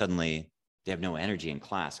why suddenly they have no energy in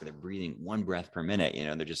class, so they're breathing 1 breath per minute, you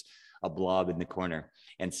know, they're just a blob in the corner.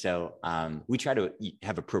 And so we try to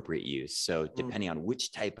have appropriate use. So depending on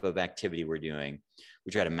which type of activity we're doing,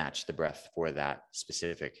 we try to match the breath for that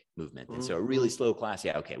specific movement. And so a really slow class,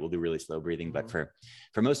 yeah, okay, we'll do really slow breathing. But for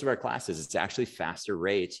most of our classes, it's actually faster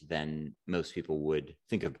rate than most people would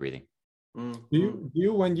think of breathing. Do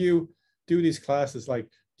you, when you do these classes, like,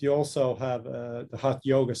 do you also have the hot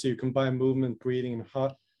yoga? So you combine movement, breathing, and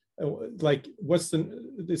hot, like,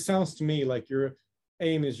 it sounds to me like your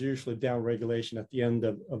aim is usually down regulation at the end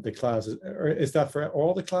of the classes. Or is that for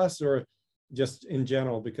all the classes, or just in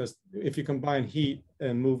general? Because if you combine heat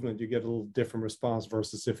and movement, you get a little different response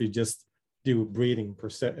versus if you just do breathing per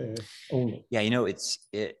se only. Yeah, you know,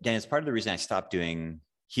 Dan, it's part of the reason I stopped doing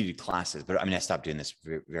heated classes, but I mean, I stopped doing this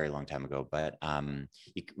very, very long time ago, but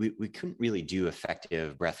we couldn't really do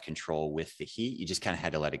effective breath control with the heat. You just kind of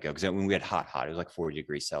had to let it go. Because when we had hot, it was like 40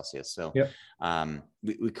 degrees Celsius. So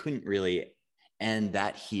we couldn't really, and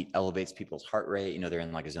that heat elevates people's heart rate. You know, they're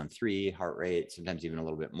in like a zone 3 heart rate, sometimes even a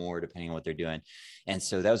little bit more, depending on what they're doing. And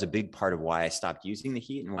so that was a big part of why I stopped using the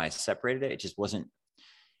heat and why I separated it. It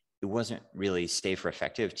wasn't really safe or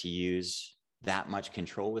effective to use that much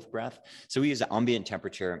control with breath. So we use ambient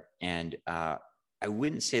temperature, and I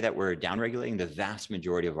wouldn't say that we're down regulating. The vast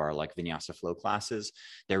majority of our like vinyasa flow classes,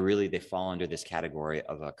 they fall under this category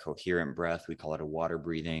of a coherent breath. We call it a water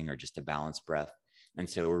breathing or just a balanced breath. And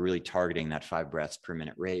so we're really targeting that 5 breaths per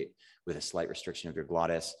minute rate with a slight restriction of your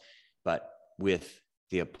glottis, but with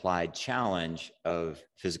the applied challenge of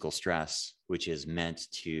physical stress, which is meant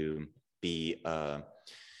to be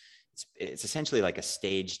it's essentially like a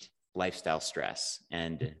staged lifestyle stress.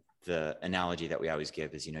 And the analogy that we always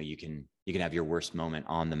give is, you know, you can have your worst moment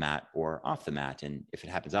on the mat or off the mat. And if it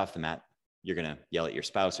happens off the mat, you're going to yell at your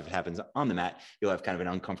spouse. If it happens on the mat, you'll have kind of an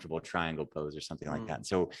uncomfortable triangle pose or something like that. And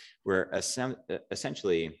so we're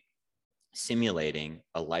essentially simulating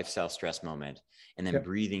a lifestyle stress moment and then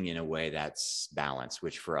breathing in a way that's balanced,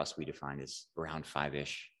 which for us, we define as around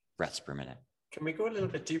 5-ish breaths per minute. Can we go a little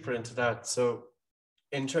bit deeper into that? So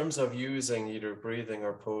in terms of using either breathing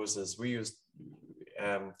or poses, we use,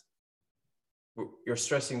 you're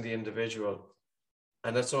stressing the individual,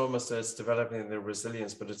 and that's almost as developing their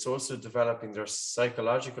resilience, but it's also developing their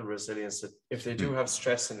psychological resilience, that if they do have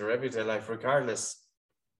stress in their everyday life, regardless,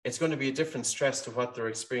 it's going to be a different stress to what they're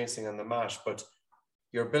experiencing on the mat, but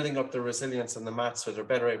you're building up the resilience on the mat so they're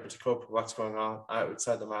better able to cope with what's going on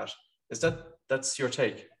outside the mat. That's your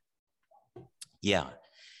take? Yeah,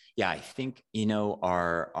 I think, you know,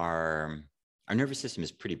 our nervous system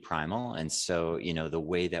is pretty primal. And so, you know, the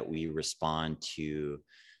way that we respond to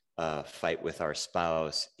a fight with our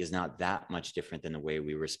spouse is not that much different than the way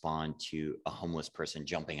we respond to a homeless person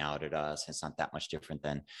jumping out at us. It's not that much different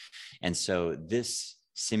than. And so this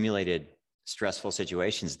simulated stressful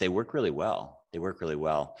situations, they work really well.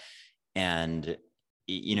 And,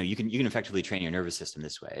 you know, you can effectively train your nervous system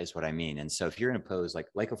this way, is what I mean. And so if you're in a pose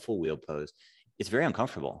like a full wheel pose, it's very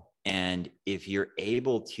uncomfortable. And if you're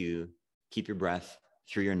able to keep your breath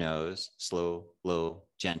through your nose, slow, low,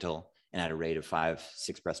 gentle, and at a rate of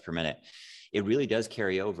 5-6 breaths per minute, it really does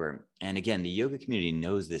carry over. And again, the yoga community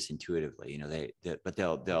knows this intuitively, you know, but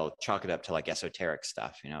they'll chalk it up to like esoteric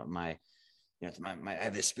stuff. You know, I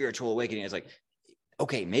have this spiritual awakening. It's like,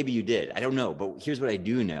 okay, maybe you did. I don't know, but here's what I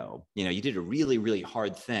do know. You know, you did a really, really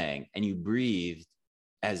hard thing and you breathed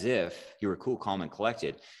as if you were cool, calm, and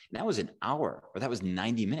collected. And that was an hour, or that was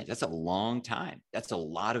 90 minutes. That's a long time. That's a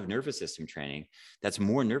lot of nervous system training. That's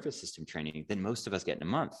more nervous system training than most of us get in a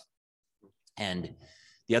month. And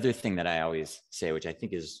the other thing that I always say, which I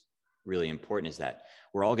think is really important, is that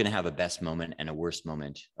we're all going to have a best moment and a worst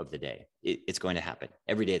moment of the day. It's going to happen.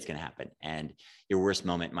 Every day it's going to happen. And your worst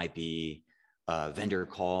moment might be vendor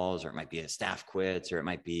calls, or it might be a staff quits, or it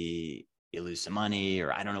might be you lose some money,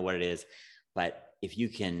 or I don't know what it is. But if you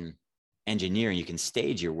can engineer and you can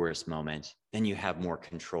stage your worst moment, then you have more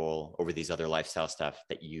control over these other lifestyle stuff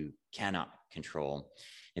that you cannot control.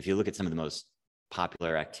 If you look at some of the most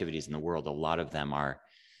popular activities in the world, a lot of them are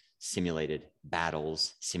simulated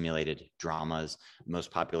battles, simulated dramas.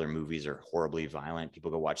 Most popular movies are horribly violent.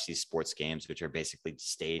 People go watch these sports games, which are basically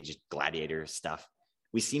staged gladiator stuff.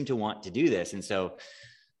 We seem to want to do this. And so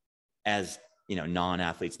as, you know,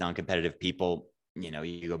 non-athletes, non-competitive people, you know,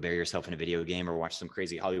 you go bury yourself in a video game or watch some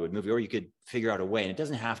crazy Hollywood movie, or you could figure out a way. And it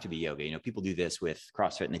doesn't have to be yoga. You know, people do this with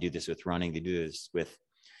CrossFit, and they do this with running. They do this with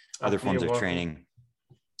other forms of training.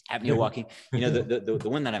 Apnea walking. You know, the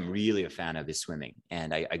one that I'm really a fan of is swimming.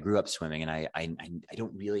 And I grew up swimming, and I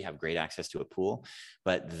don't really have great access to a pool,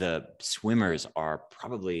 but the swimmers are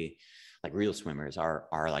probably like real swimmers are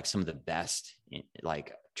like some of the best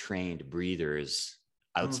like trained breathers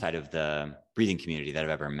outside of the breathing community that I've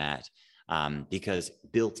ever met. Because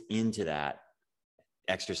built into that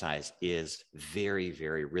exercise is very,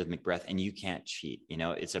 very rhythmic breath, and you can't cheat. You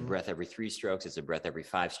know, it's a breath every 3 strokes. It's a breath every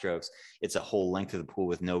 5 strokes. It's a whole length of the pool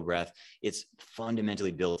with no breath. It's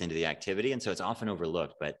fundamentally built into the activity. And so it's often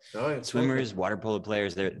overlooked, but swimmers, water polo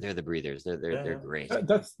players, they're the breathers. They're great.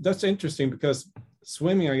 That's interesting, because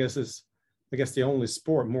swimming, I guess, is the only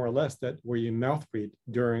sport more or less that where you mouth breathe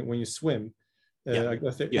when you swim. I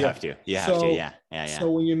guess you have to. Yeah.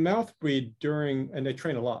 So when you mouth breathe during, and they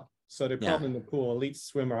train a lot, so they're probably in the pool, elite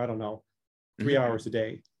swimmer, I don't know, 3 hours a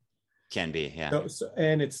day. Can be, yeah.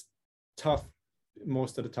 And it's tough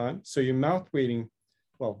most of the time. So you're mouth breathing,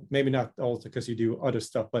 well, maybe not also because you do other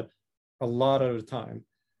stuff, but a lot of the time.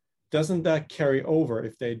 Doesn't that carry over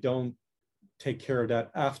if they don't take care of that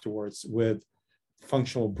afterwards with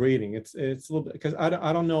functional breathing? It's a little bit, because I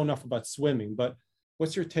don't know enough about swimming, but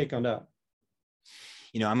what's your take on that?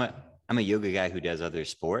 You know, I'm a yoga guy who does other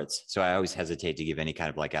sports, so I always hesitate to give any kind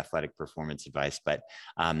of like athletic performance advice, but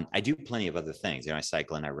I do plenty of other things. You know, I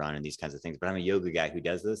cycle and I run and these kinds of things, but I'm a yoga guy who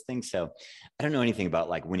does those things. So I don't know anything about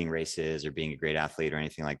like winning races or being a great athlete or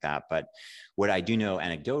anything like that. But what I do know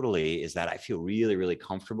anecdotally is that I feel really, really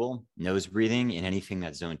comfortable nose breathing in anything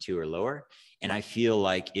that's zone 2 or lower. And I feel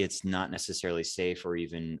like it's not necessarily safe or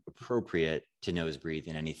even appropriate to nose breathe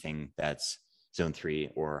in anything that's zone 3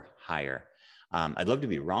 or higher. I'd love to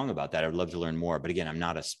be wrong about that. I'd love to learn more. But again, I'm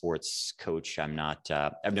not a sports coach. I've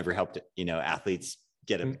never helped, athletes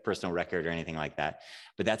get a personal record or anything like that.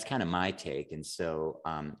 But that's kind of my take. And so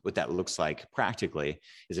what that looks like practically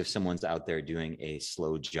is if someone's out there doing a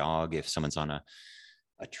slow jog, if someone's on a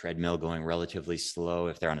treadmill going relatively slow,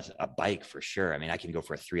 if they're on a bike, for sure. I mean, I can go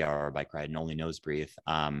for a 3-hour bike ride and only nose breathe.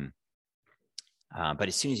 But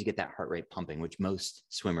as soon as you get that heart rate pumping, which most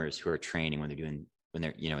swimmers who are training when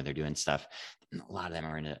they're doing stuff, a lot of them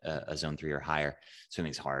are in a zone 3 or higher.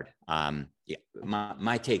 Swimming's hard.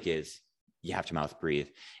 My take is you have to mouth breathe.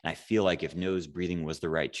 And I feel like if nose breathing was the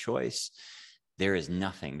right choice, there is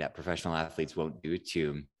nothing that professional athletes won't do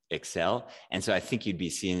to excel. And so I think you'd be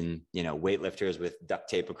seeing, weightlifters with duct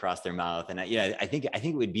tape across their mouth. And I think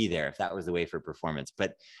it would be there if that was the way for performance.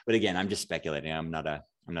 But again, I'm just speculating. I'm not a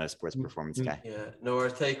sports performance guy. Yeah, no, our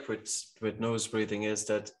take with nose breathing is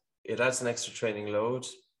that it adds an extra training load.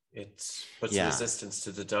 It puts resistance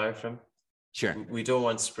to the diaphragm. Sure. We don't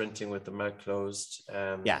want sprinting with the mouth closed.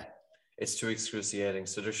 It's too excruciating.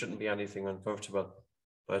 So there shouldn't be anything uncomfortable.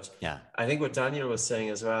 But I think what Daniel was saying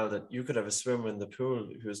as well, that you could have a swimmer in the pool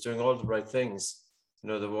who's doing all the right things.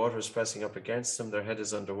 The water is pressing up against them. Their head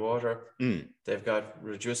is underwater. They've got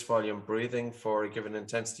reduced volume breathing for a given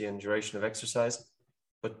intensity and duration of exercise.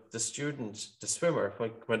 But the swimmer,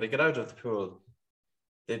 when they get out of the pool,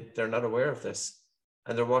 they're not aware of this.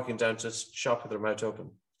 And they're walking down to shop with their mouth open.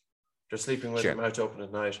 They're sleeping with their mouth open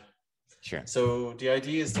at night. Sure. So the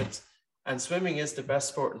idea is that, and swimming is the best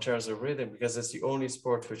sport in terms of breathing, because it's the only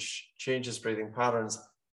sport which changes breathing patterns.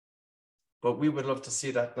 But we would love to see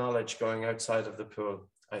that knowledge going outside of the pool.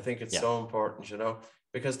 I think it's so important,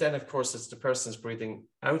 because then, of course, it's the person's breathing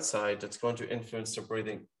outside that's going to influence their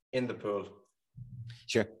breathing in the pool.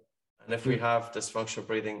 Sure. And if we have dysfunctional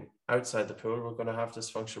breathing outside the pool, we're going to have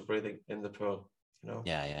dysfunctional breathing in the pool.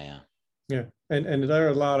 Yeah. And there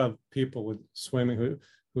are a lot of people with swimming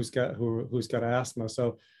who's got asthma.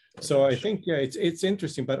 So I think it's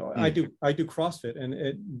interesting. But I do CrossFit,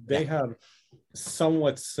 and they have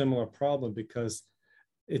somewhat similar problem, because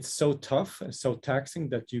it's so tough and so taxing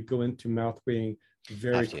that you go into mouth breathing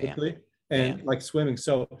very quickly, and like swimming.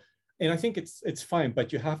 So, and I think it's fine,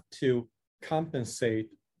 but you have to compensate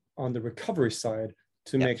on the recovery side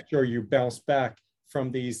to make sure you bounce back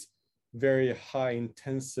from these very high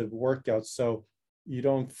intensive workouts, so you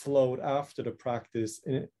don't float after the practice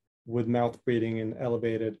with mouth breathing and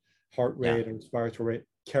elevated heart rate and respiratory rate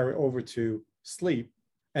carry over to sleep,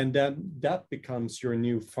 and then that becomes your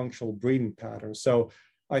new functional breathing pattern. So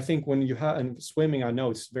I think when you have, and swimming, I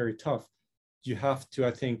know it's very tough, you have to,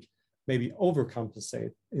 I think, maybe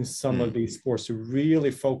overcompensate in some of these sports to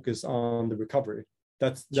really focus on the recovery.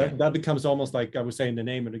 That becomes almost like I was saying, the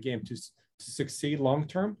name of the game. To succeed long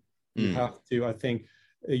term, you have to, I think,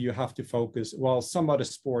 you have to focus. While some other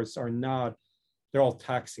sports are not, they're all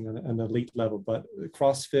taxing on an elite level, but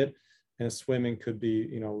CrossFit and swimming could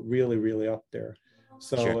be, really, really up there.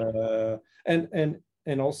 So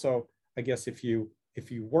and also, I guess if you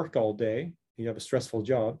work all day, you have a stressful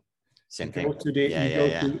job. Same thing.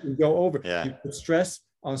 You go over. You put stress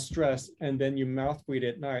on stress, and then you mouth breathe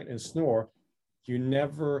at night and snore. You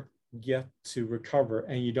never get to recover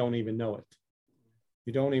and you don't even know it.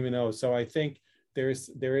 You don't even know. So I think I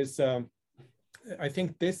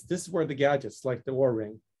think this is where the gadgets like the Oura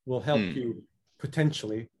Ring will help you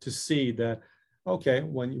potentially to see that, okay,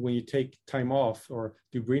 when you take time off or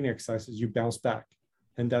do breathing exercises, you bounce back.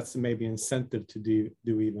 And that's maybe incentive to do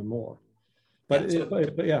even more.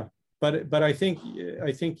 But I think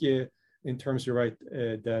you, in terms, you're right,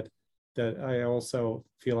 that I also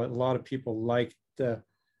feel like a lot of people like the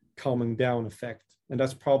calming down effect. And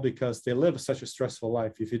that's probably because they live such a stressful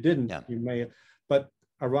life. If you didn't, you may, but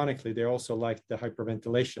ironically, they also like the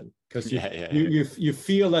hyperventilation because you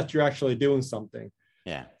feel that you're actually doing something.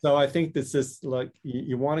 Yeah. So I think this is like,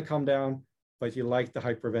 you want to calm down, but you like the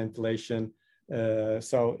hyperventilation.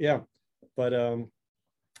 So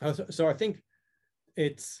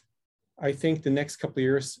I think the next couple of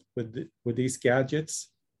years with these gadgets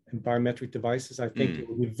and biometric devices, I think it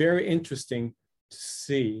will be very interesting to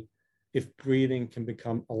see if breathing can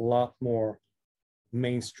become a lot more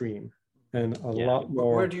mainstream and a lot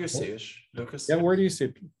more. Where do you see it, Lucas? Yeah, where do you see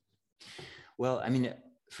it? Well, I mean,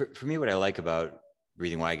 for me, what I like about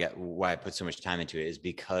breathing, why I put so much time into it, is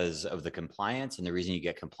because of the compliance. And the reason you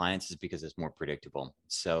get compliance is because it's more predictable.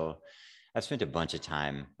 So I've spent a bunch of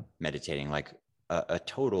time meditating, like a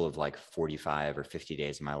total of like 45 or 50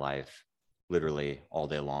 days of my life, literally all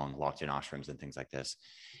day long, locked in ashrams and things like this.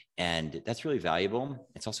 And that's really valuable.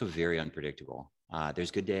 It's also very unpredictable.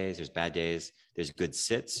 There's good days, there's bad days, there's good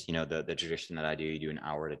sits. You know, the tradition that I do, you do an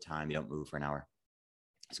hour at a time, you don't move for an hour.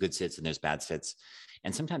 There's good sits and there's bad sits.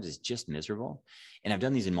 And sometimes it's just miserable. And I've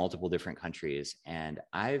done these in multiple different countries. And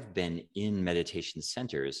I've been in meditation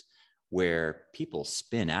centers where people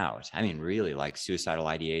spin out. I mean, really, like suicidal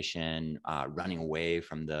ideation, running away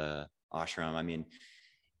from the ashram. I mean,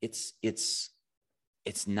 it's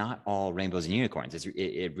not all rainbows and unicorns.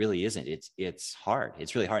 It really isn't. It's hard.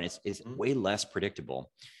 It's really hard. It's way less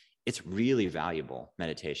predictable. It's really valuable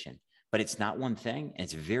meditation, but it's not one thing. And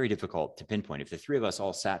it's very difficult to pinpoint. If the three of us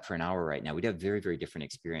all sat for an hour right now, we'd have very, very different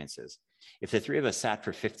experiences. If the three of us sat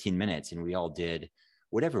for 15 minutes and we all did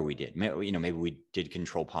whatever we did, maybe we did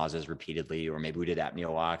control pauses repeatedly, or maybe we did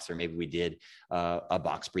apnea walks, or maybe we did a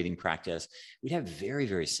box breathing practice, we'd have very,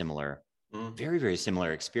 very similar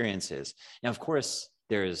experiences. Now, of course,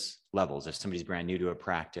 there's levels. If somebody's brand new to a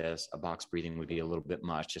practice, a box breathing would be a little bit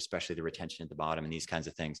much, especially the retention at the bottom and these kinds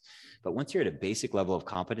of things. But once you're at a basic level of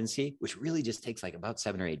competency, which really just takes like about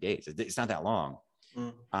 7 or 8 days, it's not that long.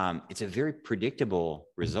 It's a very predictable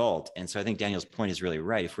result. And so I think Daniel's point is really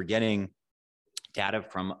right. If we're getting data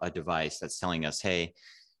from a device that's telling us, hey,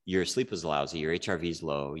 your sleep is lousy, your HRV is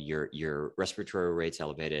low, your respiratory rate's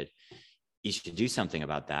elevated, you should do something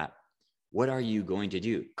about that. What are you going to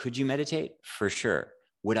do? Could you meditate? For sure.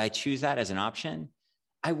 Would I choose that as an option?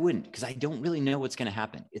 I wouldn't, because I don't really know what's going to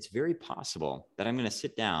happen. It's very possible that I'm going to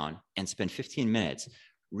sit down and spend 15 minutes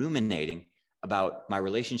ruminating about my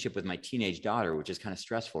relationship with my teenage daughter, which is kind of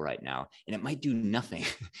stressful right now. And it might do nothing.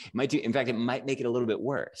 In fact, it might make it a little bit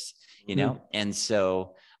worse, you know? And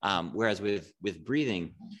so, whereas with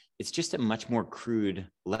breathing, it's just a much more crude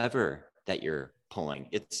lever that you're pulling.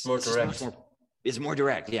 It's more direct. It's more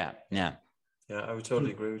direct. Yeah. Yeah, I would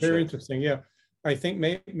totally agree with you. Very interesting. Yeah. I think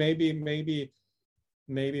maybe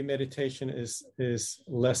meditation is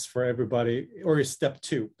less for everybody, or is step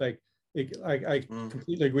 2. Like, I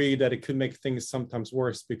completely agree that it could make things sometimes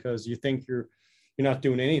worse because you think you're not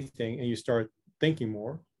doing anything and you start thinking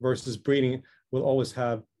more, versus breathing will always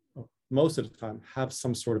have, most of the time, have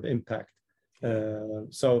some sort of impact. I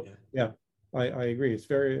agree. It's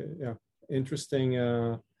very interesting.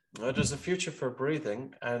 There's a future for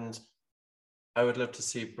breathing, and I would love to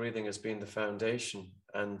see breathing as being the foundation,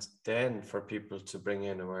 and then for people to bring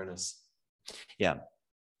in awareness. Yeah.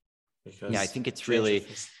 Because I think it's really,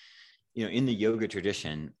 in the yoga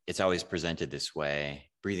tradition, it's always presented this way.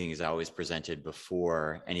 Breathing is always presented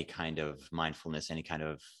before any kind of mindfulness, any kind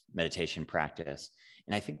of meditation practice.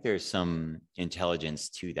 And I think there's some intelligence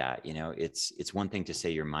to that. It's one thing to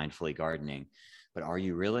say you're mindfully gardening, but are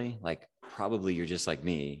you really? Like, probably you're just like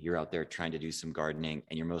me. You're out there trying to do some gardening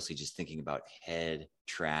and you're mostly just thinking about head,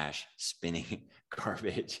 trash, spinning,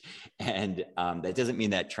 garbage. And that doesn't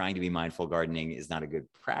mean that trying to be mindful gardening is not a good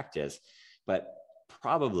practice, but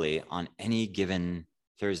probably on any given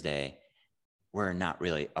Thursday, we're not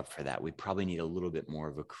really up for that. We probably need a little bit more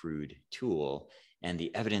of a crude tool. And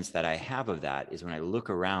the evidence that I have of that is when I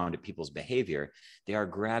look around at people's behavior, they are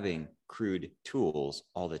grabbing crude tools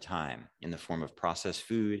all the time in the form of processed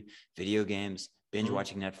food, video games, binge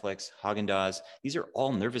watching Netflix, Haagen-Dazs. These are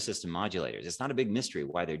all nervous system modulators. It's not a big mystery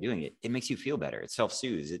why they're doing it. It makes you feel better. It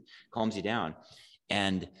self-soothes. It calms you down.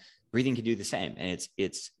 And breathing can do the same. And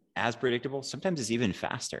as predictable. Sometimes it's even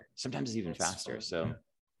faster. So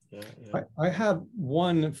I have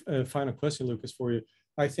one final question, Lucas, for you.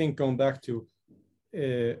 I think going back to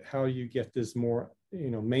how you get this more,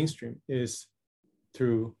 mainstream is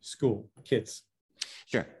through school, kids.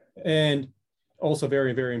 Sure. And also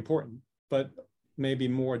very, very important, but maybe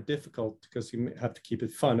more difficult because you have to keep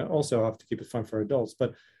it fun. Also have to keep it fun for adults.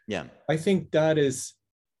 But yeah, I think that is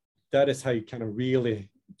how you kind of really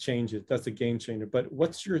change it. That's a game changer. But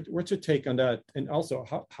what's your take on that? And also,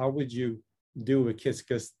 how would you do with kids?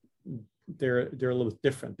 Because they're a little bit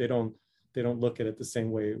different. They don't look at it the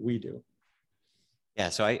same way we do. Yeah,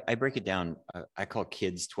 so I break it down. I call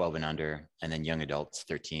kids 12 and under, and then young adults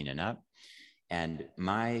 13 and up. And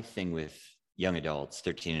my thing with young adults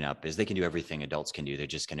 13 and up is they can do everything adults can do. They're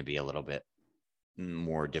just going to be a little bit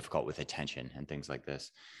more difficult with attention and things like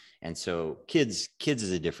this. And so kids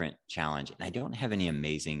is a different challenge. And I don't have any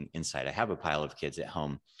amazing insight. I have a pile of kids at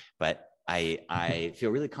home, but I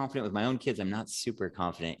feel really confident with my own kids. I'm not super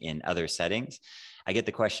confident in other settings. I get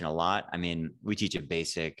the question a lot. I mean, we teach a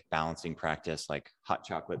basic balancing practice like hot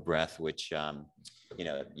chocolate breath, which,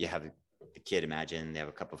 you have the kid, imagine they have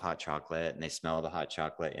a cup of hot chocolate and they smell the hot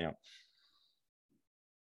chocolate,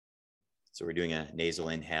 So we're doing a nasal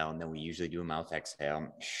inhale, and then we usually do a mouth exhale.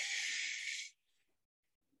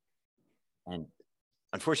 And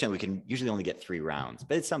unfortunately, we can usually only get 3 rounds,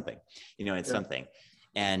 but it's something, something.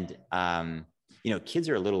 And, kids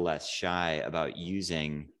are a little less shy about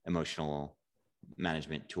using emotional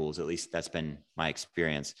management tools. At least that's been my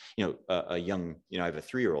experience. A young, I have a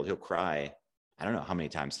 3-year-old, he'll cry, I don't know how many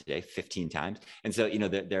times today, 15 times. And so,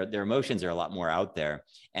 their emotions are a lot more out there.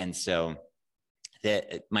 And so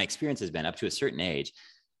my experience has been up to a certain age,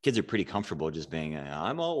 kids are pretty comfortable just being,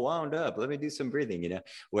 I'm all wound up, let me do some breathing,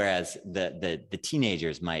 whereas the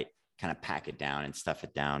teenagers might kind of pack it down and stuff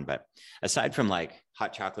it down. But aside from like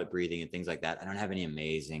hot chocolate breathing and things like that, I don't have any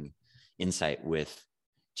amazing insight with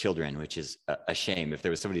children, which is a shame. If there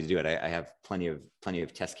was somebody to do it, I have plenty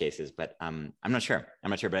of test cases, but I'm not sure.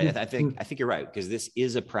 But I think you're right, because this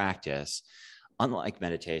is a practice, unlike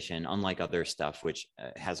meditation, unlike other stuff, which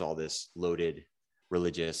has all this loaded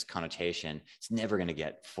religious connotation. It's never going to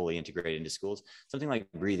get fully integrated into schools. Something like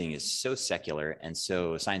breathing is so secular and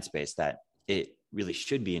so science-based that it really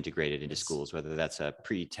should be integrated into schools, whether that's a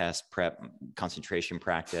pre-test prep concentration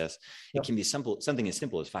practice. It can be something as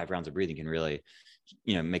simple as 5 rounds of breathing can really,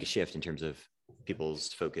 make a shift in terms of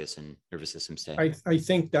people's focus and nervous system state. I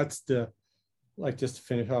think that's just to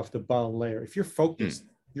finish off the bottom layer. If you're focused,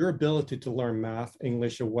 your ability to learn math,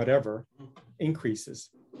 English, or whatever increases.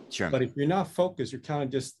 Sure. But if you're not focused,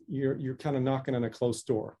 you're kind of knocking on a closed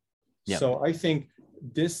door. Yep. So I think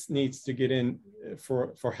this needs to get in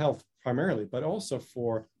for health primarily, but also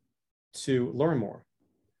to learn more.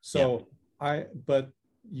 So but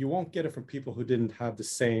you won't get it from people who didn't have the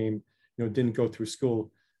same, didn't go through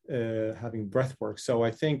school having breath work. So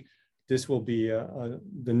I think this will be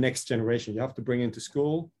the next generation. You have to bring into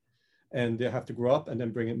school, and they have to grow up and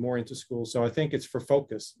then bring it more into school. So I think it's for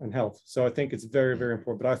focus and health. So I think it's very, very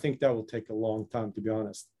important, but I think that will take a long time, to be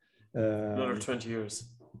honest. Another 20 years.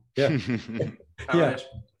 Yeah. Yeah.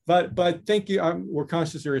 Right. But thank you. We're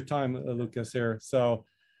conscious of your time, Lucas, here. So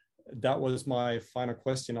that was my final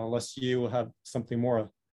question, unless you have something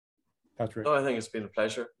more, Patrick. No, I think it's been a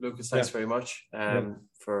pleasure. Lucas, thanks very much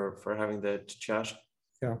for having the chat.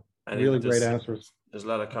 Yeah, really great answers. There's a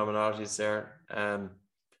lot of commonalities there.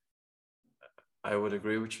 I would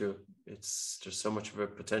agree with you. There's so much of a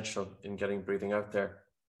potential in getting breathing out there,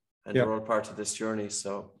 and you're all part of this journey.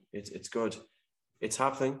 So it's good. It's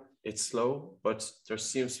happening. It's slow, but there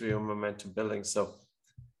seems to be a momentum building. So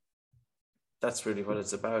that's really what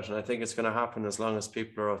it's about. And I think it's going to happen as long as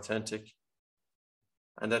people are authentic,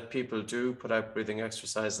 and that people do put out breathing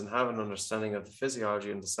exercises and have an understanding of the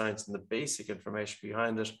physiology and the science and the basic information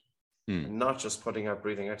behind it, and not just putting out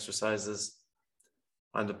breathing exercises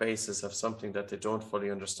on the basis of something that they don't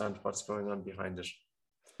fully understand what's going on behind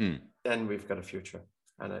it. Then we've got a future,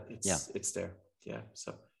 and it's there. Yeah.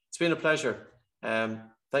 So it's been a pleasure.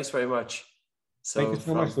 Thanks very much. So thank you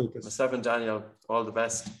so much, Lucas. Myself and Daniel, all the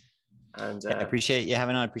best. And I appreciate you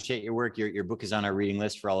having on. I appreciate your work. Your book is on our reading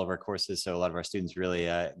list for all of our courses, so a lot of our students really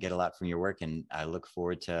get a lot from your work, and I look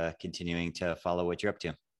forward to continuing to follow what you're up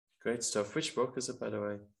to. Great stuff. Which book is it, by the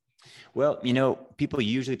way? Well, people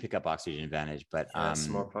usually pick up Oxygen Advantage, but it's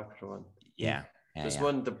a more popular one. There's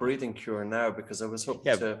one, The Breathing Cure, now, because I was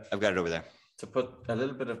hoping I've got it over there, to put a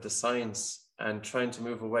little bit of the science and trying to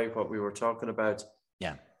move away what we were talking about.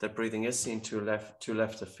 That breathing is seen too left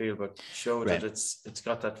of field, but show that it's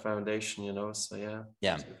got that foundation, So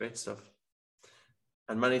it's great stuff.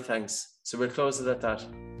 And many thanks. So we'll close it at that.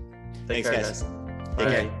 Take Thanks, care, guys. guys. Take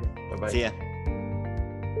Bye. care. Bye-bye. See ya.